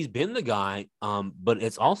he's been the guy, but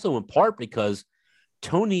it's also in part because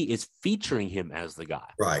Tony is featuring him as the guy,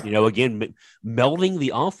 right? Again, melding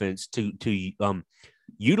the offense to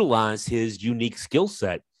utilize his unique skill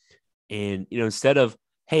set, and instead of,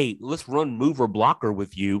 hey, let's run mover blocker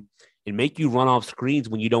with you and make you run off screens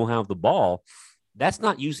when you don't have the ball, that's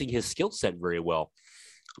not using his skill set very well.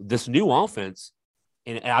 This new offense,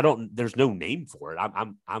 and there's no name for it.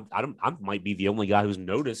 I might be the only guy who's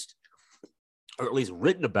noticed, or at least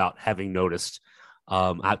written about having noticed.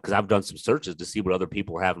 Because I've done some searches to see what other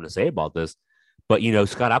people are having to say about this. But,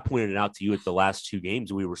 Scott, I pointed it out to you at the last 2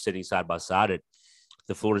 games. We were sitting side by side at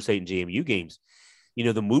the Florida State and JMU games.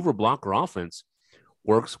 The mover blocker offense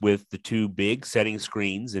works with the 2 big setting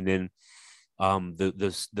screens and then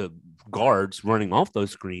the guards running off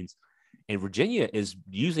those screens. And Virginia is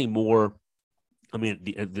using more,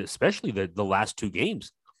 especially the last 2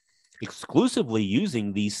 games, exclusively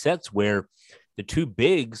using these sets where the 2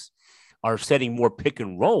 bigs are setting more pick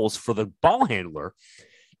and rolls for the ball handler.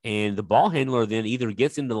 And the ball handler then either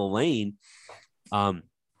gets into the lane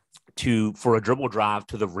for a dribble drive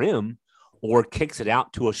to the rim or kicks it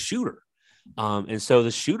out to a shooter. And so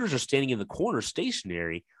the shooters are standing in the corner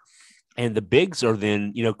stationary, and the bigs are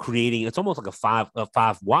then, creating, it's almost like a 5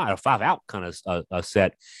 out kind of a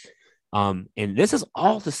set. And this is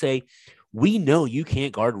all to say, we know you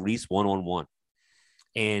can't guard Reese one-on-one.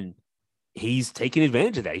 And he's taking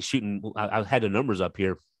advantage of that. He's shooting, I had the numbers up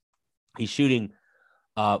here. He's shooting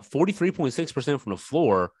 43.6% from the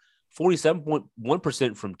floor,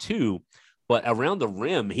 47.1% from 2, but around the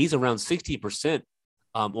rim, he's around 60%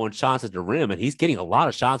 on shots at the rim, and he's getting a lot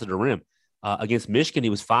of shots at the rim. Against Michigan, he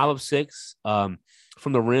was 5 of 6 from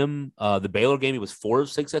the rim. The Baylor game, he was 4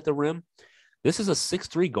 of 6 at the rim. This is a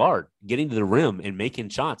 6'3" guard getting to the rim and making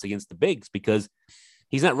shots against the bigs because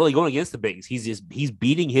he's not really going against the bigs. He's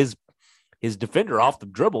beating his defender off the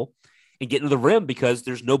dribble and getting to the rim because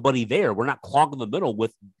there's nobody there. We're not clogging the middle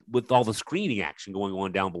with all the screening action going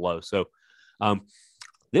on down below. So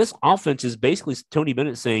this offense is basically Tony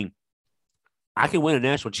Bennett saying, I can win a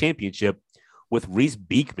national championship with Reese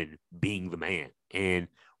Beekman being the man. And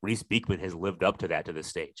Reese Beekman has lived up to that to this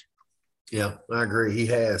stage. Yeah, I agree. He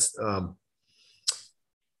has.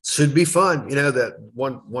 Should be fun. You know, that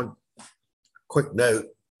one quick note,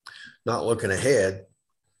 not looking ahead,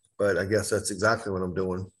 but I guess that's exactly what I'm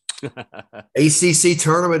doing. ACC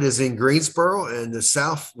tournament is in Greensboro and the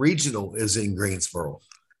South Regional is in Greensboro.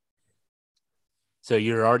 So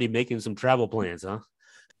you're already making some travel plans, huh?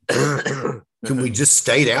 Can we just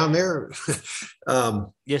stay down there?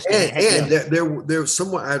 Yes. And there was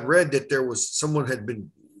someone I'd read that there was someone had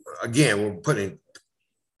been, again, we're putting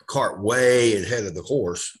cart way ahead of the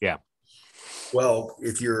horse. Yeah. Well,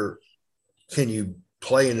 can you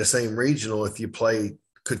play in the same regional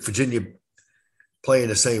could Virginia play in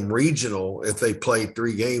the same regional if they play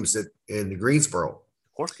 3 games in Greensboro?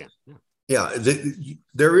 Of course can. Yeah.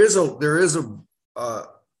 There is an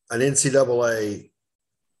NCAA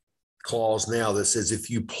clause now that says if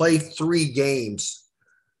you play 3 games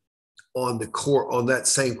on the court, on that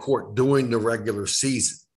same court during the regular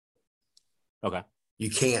season, okay, you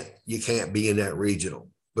can't be in that regional.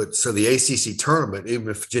 But so the ACC tournament, even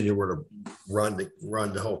if Virginia were to run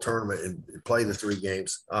the whole tournament and play the 3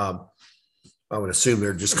 games, I would assume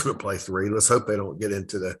they're just going to play 3. Let's hope they don't get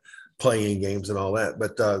into the playing games and all that.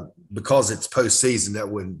 But because it's postseason, that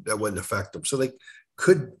wouldn't affect them. So they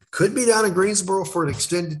could be down in Greensboro for an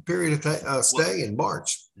extended period of stay in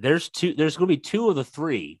March. There's going to be 2 of the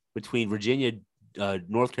 3 between Virginia,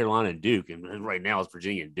 North Carolina, and Duke, and right now it's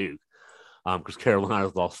Virginia and Duke, because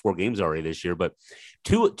Carolina's lost 4 games already this year. But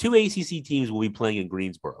two ACC teams will be playing in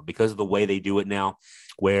Greensboro because of the way they do it now,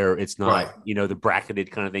 where it's not right. The bracketed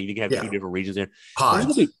kind of thing. You can have 2 different regions there.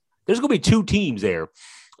 There's going to be 2 teams there.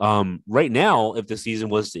 Right now, if the season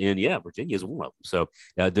was to end, Virginia is one of them. So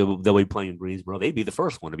they'll be playing in Greensboro. They'd be the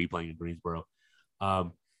first one to be playing in Greensboro.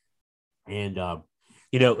 On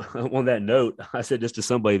that note, I said this to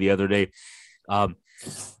somebody the other day. The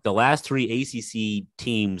last 3 ACC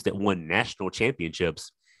teams that won national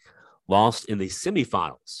championships lost in the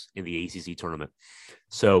semifinals in the ACC tournament.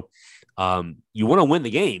 So you want to win the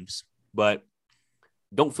games, but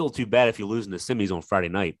don't feel too bad if you lose in the semis on Friday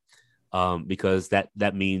night. Because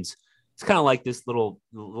that means it's kind of like this little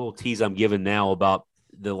tease I'm giving now about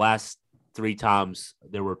the last 3 times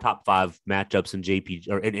there were top 5 matchups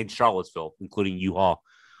in Charlottesville, including U-Haul.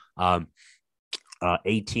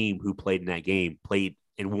 A team who played in that game played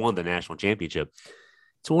and won the national championship.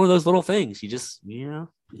 It's one of those little things. You just,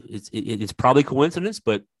 it's probably coincidence,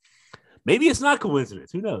 but maybe it's not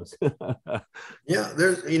coincidence. Who knows? Yeah,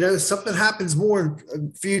 there's something happens more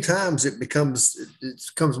a few times. It becomes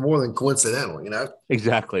more than coincidental.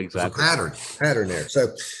 Exactly. There's a pattern there.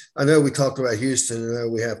 So I know we talked about Houston. I know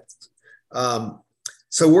we have.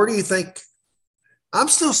 So where do you think? I'm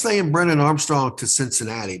still saying Brennan Armstrong to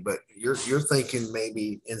Cincinnati, but you're thinking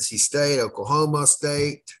maybe NC State, Oklahoma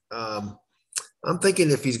State. I'm thinking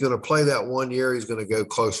if he's going to play that 1 year, he's going to go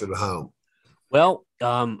closer to home. Well,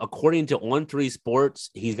 according to On3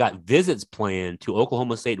 Sports, he's got visits planned to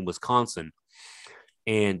Oklahoma State and Wisconsin.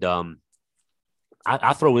 And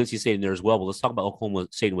I throw NC State in there as well, but let's talk about Oklahoma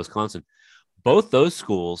State and Wisconsin. Both those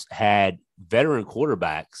schools had veteran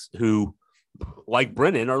quarterbacks who, like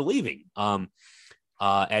Brennan, are leaving.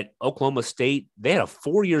 At Oklahoma State, they had a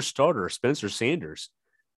 4-year starter, Spencer Sanders,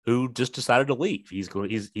 who just decided to leave. He's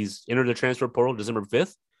entered the transfer portal December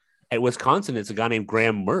 5th. At Wisconsin, it's a guy named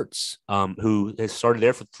Graham Mertz, who has started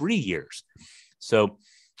there for 3 years. So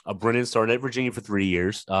Brennan started at Virginia for 3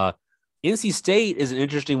 years. NC State is an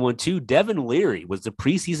interesting one, too. Devin Leary was the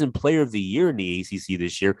preseason player of the year in the ACC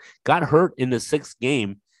this year, got hurt in the 6th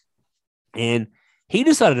game, and he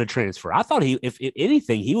decided to transfer. I thought if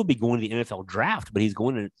anything, he would be going to the NFL draft, but he's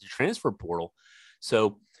going to the transfer portal.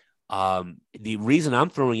 So the reason I'm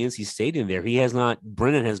throwing NC State in there,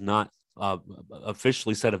 Brennan has not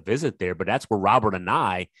officially set a visit there, but that's where Robert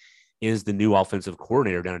Anae is the new offensive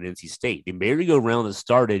coordinator down at NC State. The merry-go-round that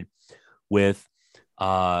started with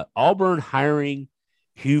Auburn hiring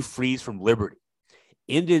Hugh Freeze from Liberty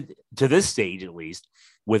ended, to this stage at least,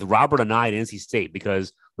 with Robert Anae at NC State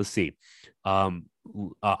because, let's see,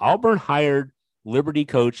 Auburn hired Liberty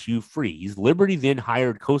coach Hugh Freeze. Liberty then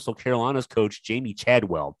hired Coastal Carolina's coach Jamie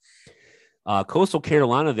Chadwell. Coastal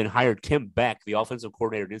Carolina then hired Tim Beck, the offensive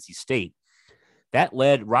coordinator at NC State. That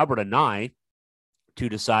led Robert Anae to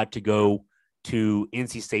decide to go to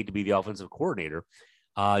NC State to be the offensive coordinator.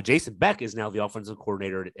 Jason Beck is now the offensive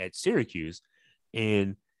coordinator at Syracuse.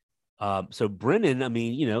 And so Brennan, I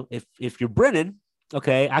mean, you know, if you're Brennan,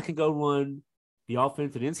 okay, I can go run the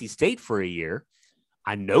offense at NC State for a year.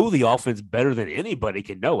 I know the offense better than anybody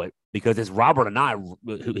can know it because it's Robert Anae.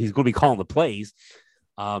 He's going to be calling the plays.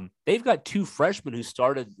 They've got 2 freshmen who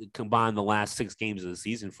started combined the last 6 games of the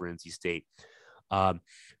season for NC State.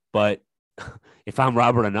 But if I'm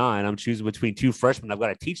Robert Anae and I'm choosing between 2 freshmen, I've got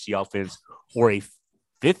to teach the offense, or a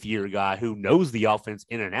 5th-year guy who knows the offense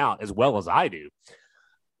in and out as well as I do.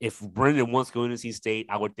 If Brendan wants to go to NC State,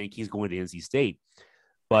 I would think he's going to NC State.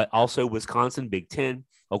 But also Wisconsin, Big 10,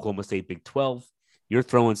 Oklahoma State, Big 12. You're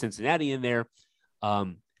throwing Cincinnati in there.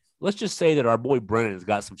 Let's just say that our boy Brennan has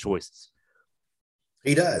got some choices.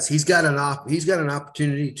 He does. He's got an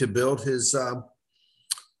opportunity to build his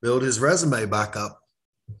resume back up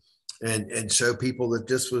and show people that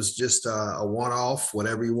this was just a one-off,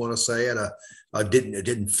 whatever you want to say it. It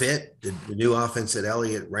didn't fit. The new offense that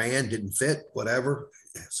Elliott ran didn't fit, whatever.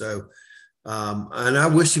 So, and I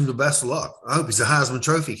wish him the best of luck. I hope he's a Heisman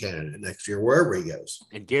Trophy candidate next year, wherever he goes.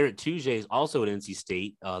 And Garrett Tujague is also at NC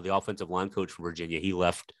State, the offensive line coach for Virginia. He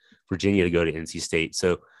left Virginia to go to NC State.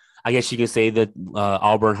 So I guess you can say that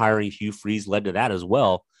Auburn hiring Hugh Freeze led to that as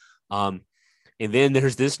well. And then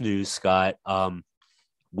there's this news, Scott.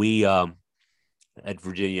 We at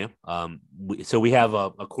Virginia, we have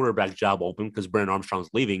a quarterback job open because Brennan Armstrong's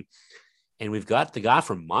leaving, and we've got the guy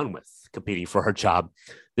from Monmouth competing for our job.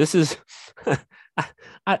 This is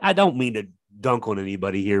I don't mean to dunk on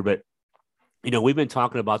anybody here, but you know, we've been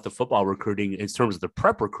talking about the football recruiting in terms of the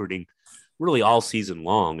prep recruiting really all season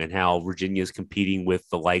long, and how Virginia is competing with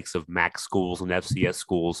the likes of MAC schools and FCS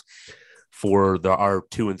schools for our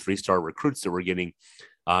 2- and 3-star recruits that we're getting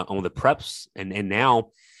on the preps. And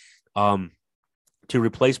now to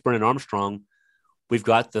replace Brennan Armstrong, we've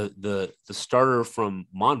got the starter from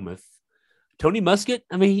Monmouth, Tony Muskett.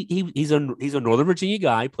 I mean, he's a Northern Virginia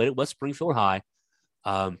guy, played at West Springfield High,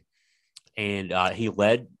 and he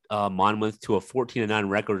led Monmouth to a 14-9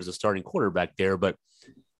 record as a starting quarterback there. But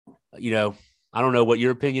you know, I don't know what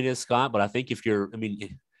your opinion is, Scott, but I think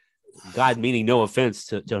God meaning no offense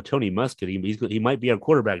to Tony Muskett, he might be a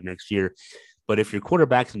quarterback next year. But if your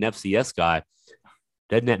quarterback's an FCS guy,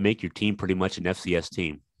 doesn't that make your team pretty much an FCS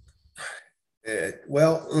team?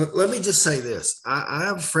 Well, let me just say this. I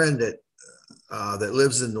have a friend that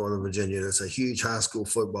lives in Northern Virginia that's a huge high school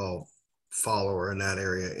football follower in that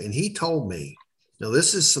area. And he told me, now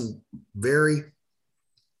this is some very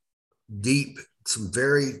deep, some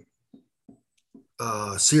very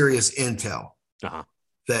serious intel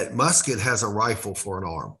that Muskett has a rifle for an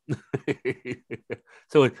arm.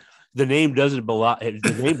 So the name doesn't belie.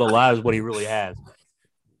 The name belies what he really has.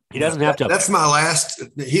 He doesn't have to. That's my last.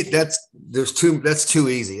 That's too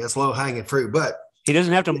easy. That's low hanging fruit. But he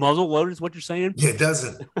doesn't have to muzzle load. Is what you're saying? Yeah, it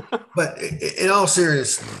doesn't. But in all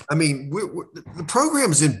seriousness, I mean, the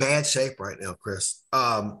program is in bad shape right now, Chris.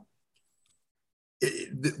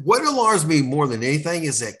 What alarms me more than anything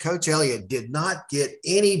is that Coach Elliott did not get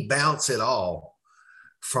any bounce at all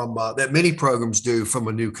from that many programs do from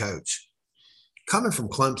a new coach coming from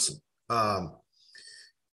Clemson.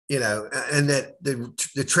 You know, and that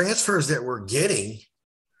the transfers that we're getting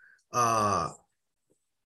are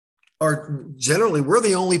generally, we're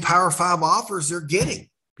the only Power 5 offers they're getting.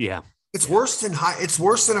 Yeah, it's worse than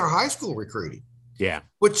our high school recruiting. Yeah,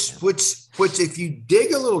 which if you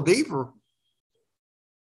dig a little deeper,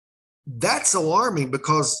 that's alarming,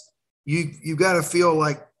 because you got to feel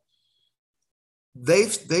like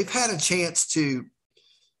they've had a chance to.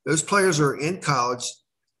 Those players are in college.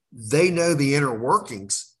 They know the inner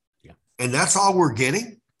workings, and that's all we're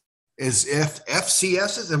getting is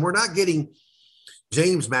FCSs, and we're not getting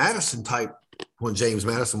James Madison type when James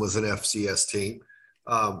Madison was an FCS team.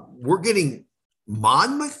 We're getting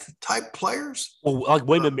Monmouth type players. Well, like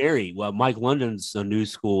William & Mary, Mike London's new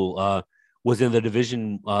school was in the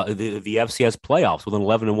division, the FCS playoffs with an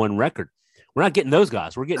 11-1 record. We're not getting those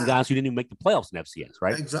guys. We're getting guys who didn't even make the playoffs in FCS,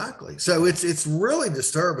 right? Exactly. So it's really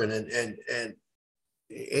disturbing, and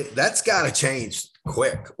that's got to change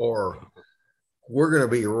quick, or we're going to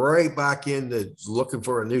be right back into looking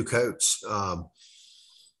for a new coach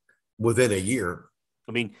within a year.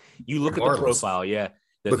 I mean, you look at the profile,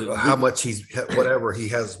 how much whatever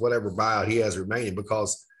buyout he has remaining,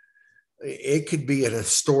 because it could be an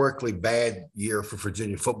historically bad year for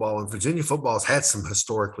Virginia football, and Virginia football has had some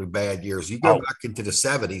historically bad years. You go back into the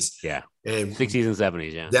 70s, and 60s and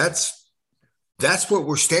 70s, that's what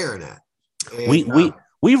we're staring at. And,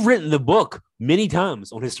 we've written the book many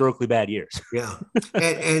times on historically bad years. Yeah,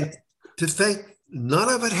 and to think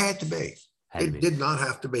none of it had to be. It did not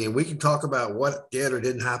have to be, and we can talk about what did or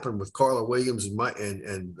didn't happen with Carla Williams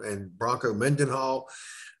and Bronco Mendenhall.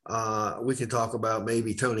 We can talk about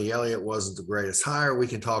maybe Tony Elliott wasn't the greatest hire. We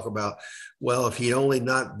can talk about, well, if he'd only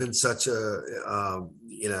not been such a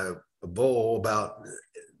bull about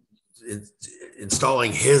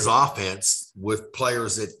installing his offense with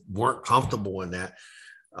players that weren't comfortable in that.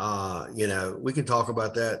 We can talk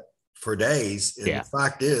about that for days. And the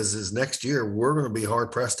fact is next year we're going to be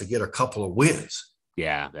hard pressed to get a couple of wins.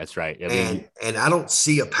 Yeah, that's right. And I don't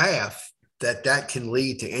see a path that can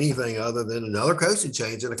lead to anything other than another coaching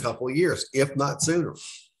change in a couple of years, if not sooner.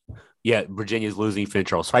 Yeah, Virginia's losing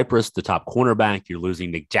Finchell Cypress, the top cornerback. You're losing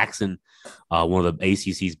Nick Jackson, one of the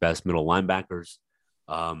ACC's best middle linebackers.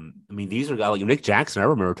 These are guys like Nick Jackson. I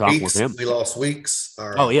remember talking with him. We lost Weeks.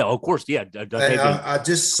 Of course. Yeah. I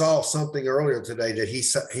just saw something earlier today that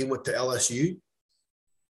he went to LSU.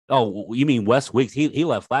 Oh, you mean Wes Weeks? He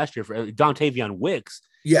left last year for Dontavian Wicks.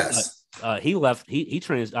 Yes. He left. He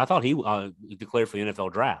trained. I thought he declared for the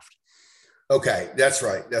NFL draft. Okay, that's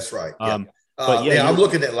right. Yeah. I'm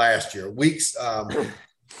looking at last year. Weeks, of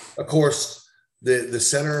course, the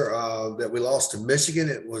center that we lost to Michigan.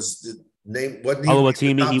 It was the name. Wasn't he?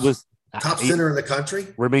 Oluwatimi. He was top center in the country.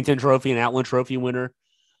 Remington Trophy and Outland Trophy winner.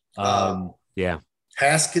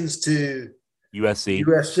 Haskins to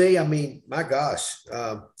USC. I mean, my gosh,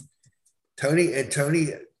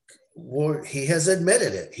 Tony. Well, he has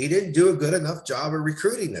admitted it. He didn't do a good enough job of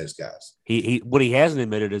recruiting those guys. What he hasn't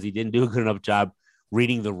admitted is he didn't do a good enough job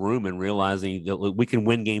reading the room and realizing that we can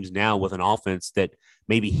win games now with an offense that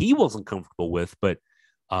maybe he wasn't comfortable with. But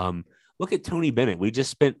look at Tony Bennett. We just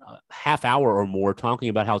spent a half hour or more talking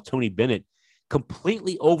about how Tony Bennett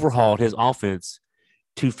completely overhauled his offense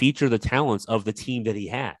to feature the talents of the team that he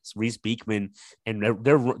has. Reese Beekman, and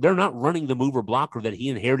they're not running the mover blocker that he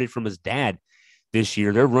inherited from his dad. This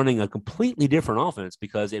year, they're running a completely different offense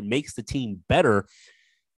because it makes the team better.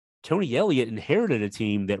 Tony Elliott inherited a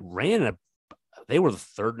team that they were the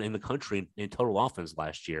third in the country in total offense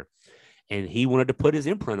last year. And he wanted to put his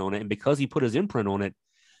imprint on it. And because he put his imprint on it,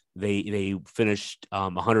 they finished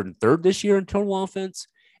 103rd this year in total offense.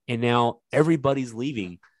 And now everybody's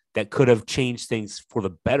leaving that could have changed things for the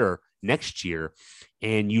better next year.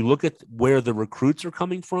 And you look at where the recruits are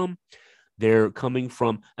coming from. They're coming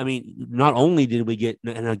from, not only did we get,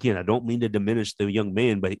 and again, I don't mean to diminish the young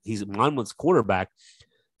man, but he's Monmouth's quarterback.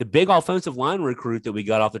 The big offensive line recruit that we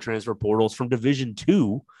got off the transfer portals from Division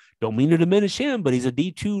II, don't mean to diminish him, but he's a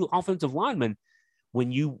D2 offensive lineman.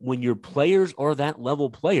 When your players are that level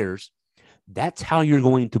players, that's how you're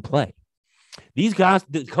going to play. These guys,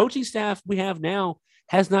 the coaching staff we have now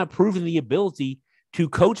has not proven the ability to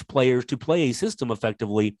coach players to play a system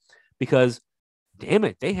effectively because damn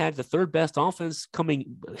it, they had the third best offense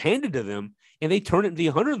coming handed to them, and they turned it into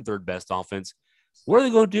the 103rd best offense. What are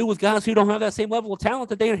they going to do with guys who don't have that same level of talent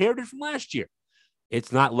that they inherited from last year?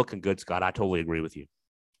 It's not looking good, Scott. I totally agree with you.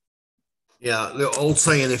 Yeah, the old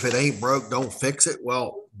saying, if it ain't broke, don't fix it.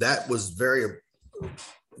 Well, that was very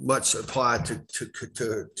much applied to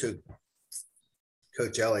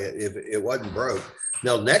Coach Elliott. If it wasn't broke.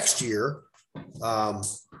 Now, next year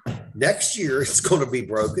it's going to be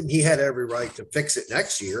broken. He had every right to fix it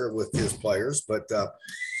next year with his players, but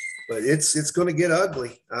it's going to get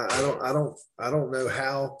ugly. I don't know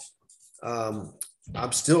how.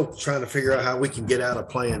 I'm still trying to figure out how we can get out of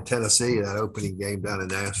playing Tennessee in that opening game down in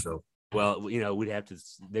Nashville. Well, we'd have to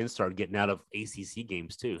then start getting out of ACC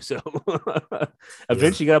games too. So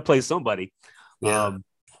eventually you got to play somebody. Yeah.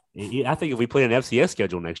 I think if we play an FCS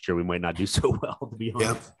schedule next year, we might not do so well, to be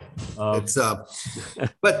honest. Yeah.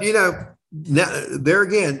 But now, there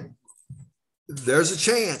again, there's a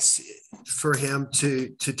chance for him to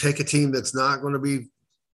take a team that's not going to be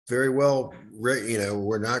very well.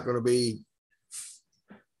 We're not going to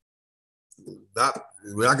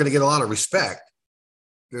get a lot of respect.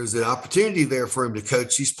 There's an opportunity there for him to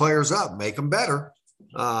coach these players up, make them better.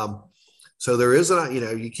 So there is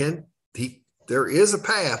there is a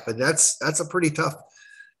path, and that's a pretty tough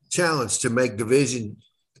challenge to make Division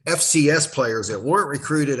FCS players that weren't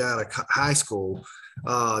recruited out of high school,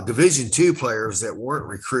 Division II players that weren't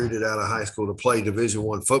recruited out of high school to play Division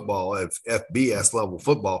I football at FBS level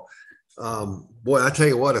football. Boy, I tell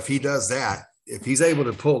you what, if he does that, if he's able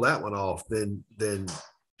to pull that one off, then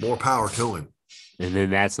more power to him. And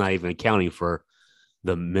then that's not even accounting for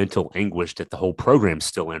the mental anguish that the whole program's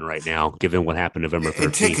still in right now, given what happened November 13th.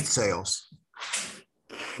 And ticket sales.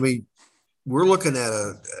 I mean, we're looking at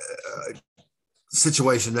a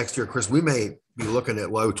situation next year, Chris. We may be looking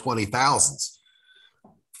at low 20,000s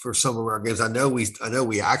for some of our games. I know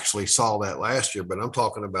we actually saw that last year, but I'm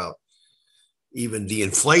talking about even the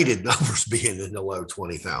inflated numbers being in the low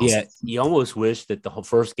 20,000. Yeah, you almost wish that the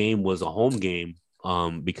first game was a home game,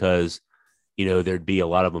 because there'd be a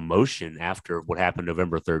lot of emotion after what happened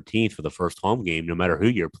November 13th for the first home game. No matter who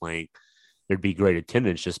you're playing, there'd be great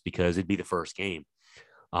attendance just because it'd be the first game.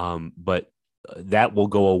 But that will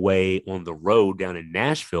go away on the road down in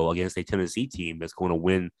Nashville against a Tennessee team that's going to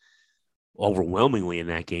win overwhelmingly in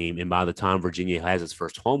that game. And by the time Virginia has its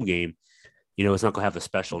first home game, it's not going to have the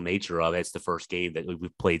special nature of it. It's the first game that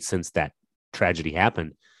we've played since that tragedy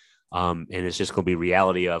happened. And it's just going to be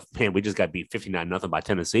reality of, man, we just got beat 59-0 by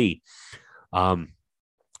Tennessee. So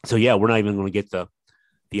yeah, we're not even going to get the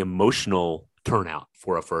emotional turnout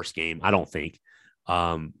for a first game, I don't think,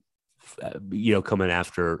 coming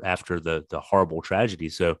after the horrible tragedy.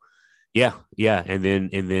 So yeah. And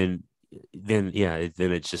then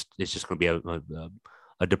it's just going to be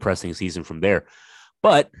a depressing season from there.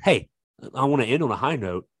 But hey, I want to end on a high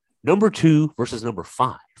note. Number 2 versus number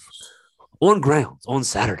 5 on grounds on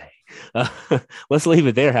Saturday. Let's leave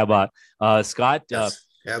it there. How about Scott? Yes.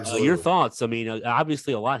 Absolutely. Your thoughts? I mean,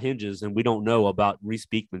 obviously a lot hinges, and we don't know about Reese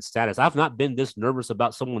Beekman's status. I've not been this nervous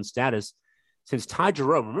about someone's status since Ty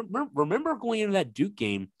Jerome. Remember going into that Duke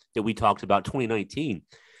game that we talked about, 2019.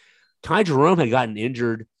 Ty Jerome had gotten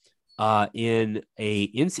injured I think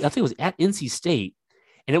it was at NC State,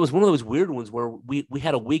 and it was one of those weird ones where we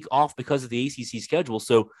had a week off because of the ACC schedule.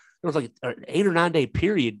 So there was like an 8 or 9 day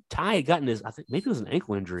period. Ty had gotten I think maybe it was an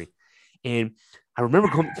ankle injury, and I remember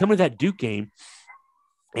coming to that Duke game.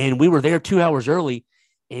 And we were there 2 hours early,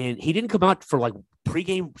 and he didn't come out for like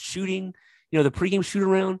pregame shooting, the pregame shoot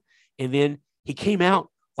around. And then he came out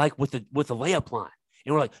like with the layup line,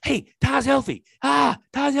 and we're like, "Hey, Ty's healthy!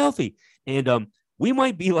 Ty's healthy!" And we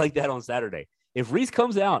might be like that on Saturday. If Reese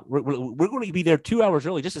comes out, we're going to be there 2 hours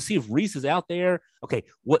early just to see if Reese is out there. Okay,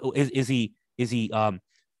 what is he? Is he in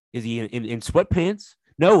sweatpants?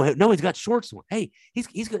 No, he's got shorts on. Hey,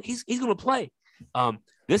 he's going to play.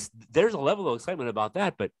 There's a level of excitement about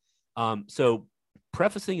that, but so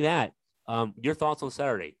prefacing that, your thoughts on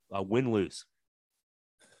Saturday, win, lose.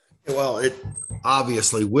 Well, it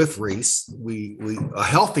obviously with Reese, we a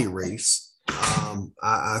healthy Reese.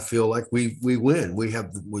 I feel like we win. We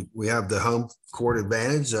have the home court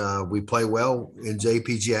advantage. We play well in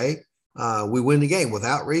JPGA. We win the game.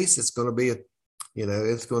 Without Reese, it's going to be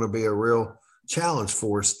a real challenge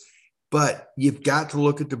for us. But you've got to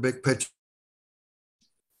look at the big picture.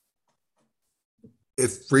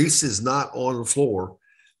 If Reese is not on the floor,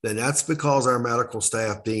 then that's because our medical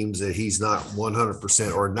staff deems that he's not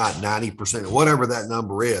 100% or not 90%, whatever that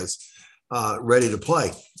number is, ready to play.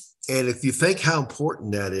 And if you think how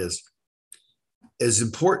important that is, as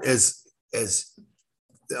important as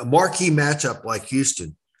a marquee matchup like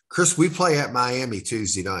Houston, Chris, we play at Miami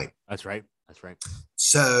Tuesday night. That's right.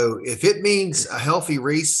 So if it means a healthy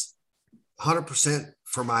Reese, 100%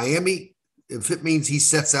 for Miami, if it means he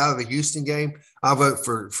sets out of the Houston game, I'll vote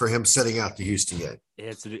for him setting out the Houston game.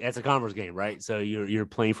 It's a conference game, right? So you're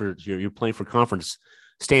playing for conference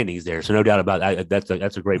standings there. So no doubt about that.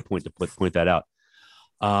 That's a great point to point that out.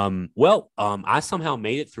 I somehow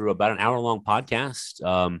made it through about an hour-long podcast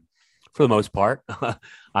for the most part.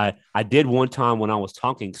 I did one time when I was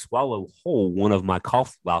talking swallow whole one of my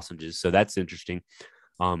cough lozenges, so that's interesting.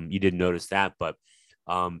 You didn't notice that, but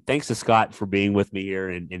thanks to Scott for being with me here,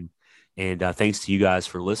 and thanks to you guys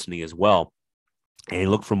for listening as well.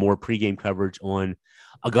 And look for more pregame coverage on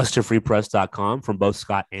AugustaFreePress.com from both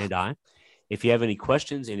Scott and I. If you have any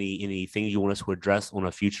questions, anything you want us to address on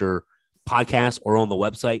a future podcast or on the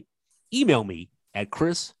website, email me at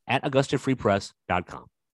chris@AugustaFreePress.com.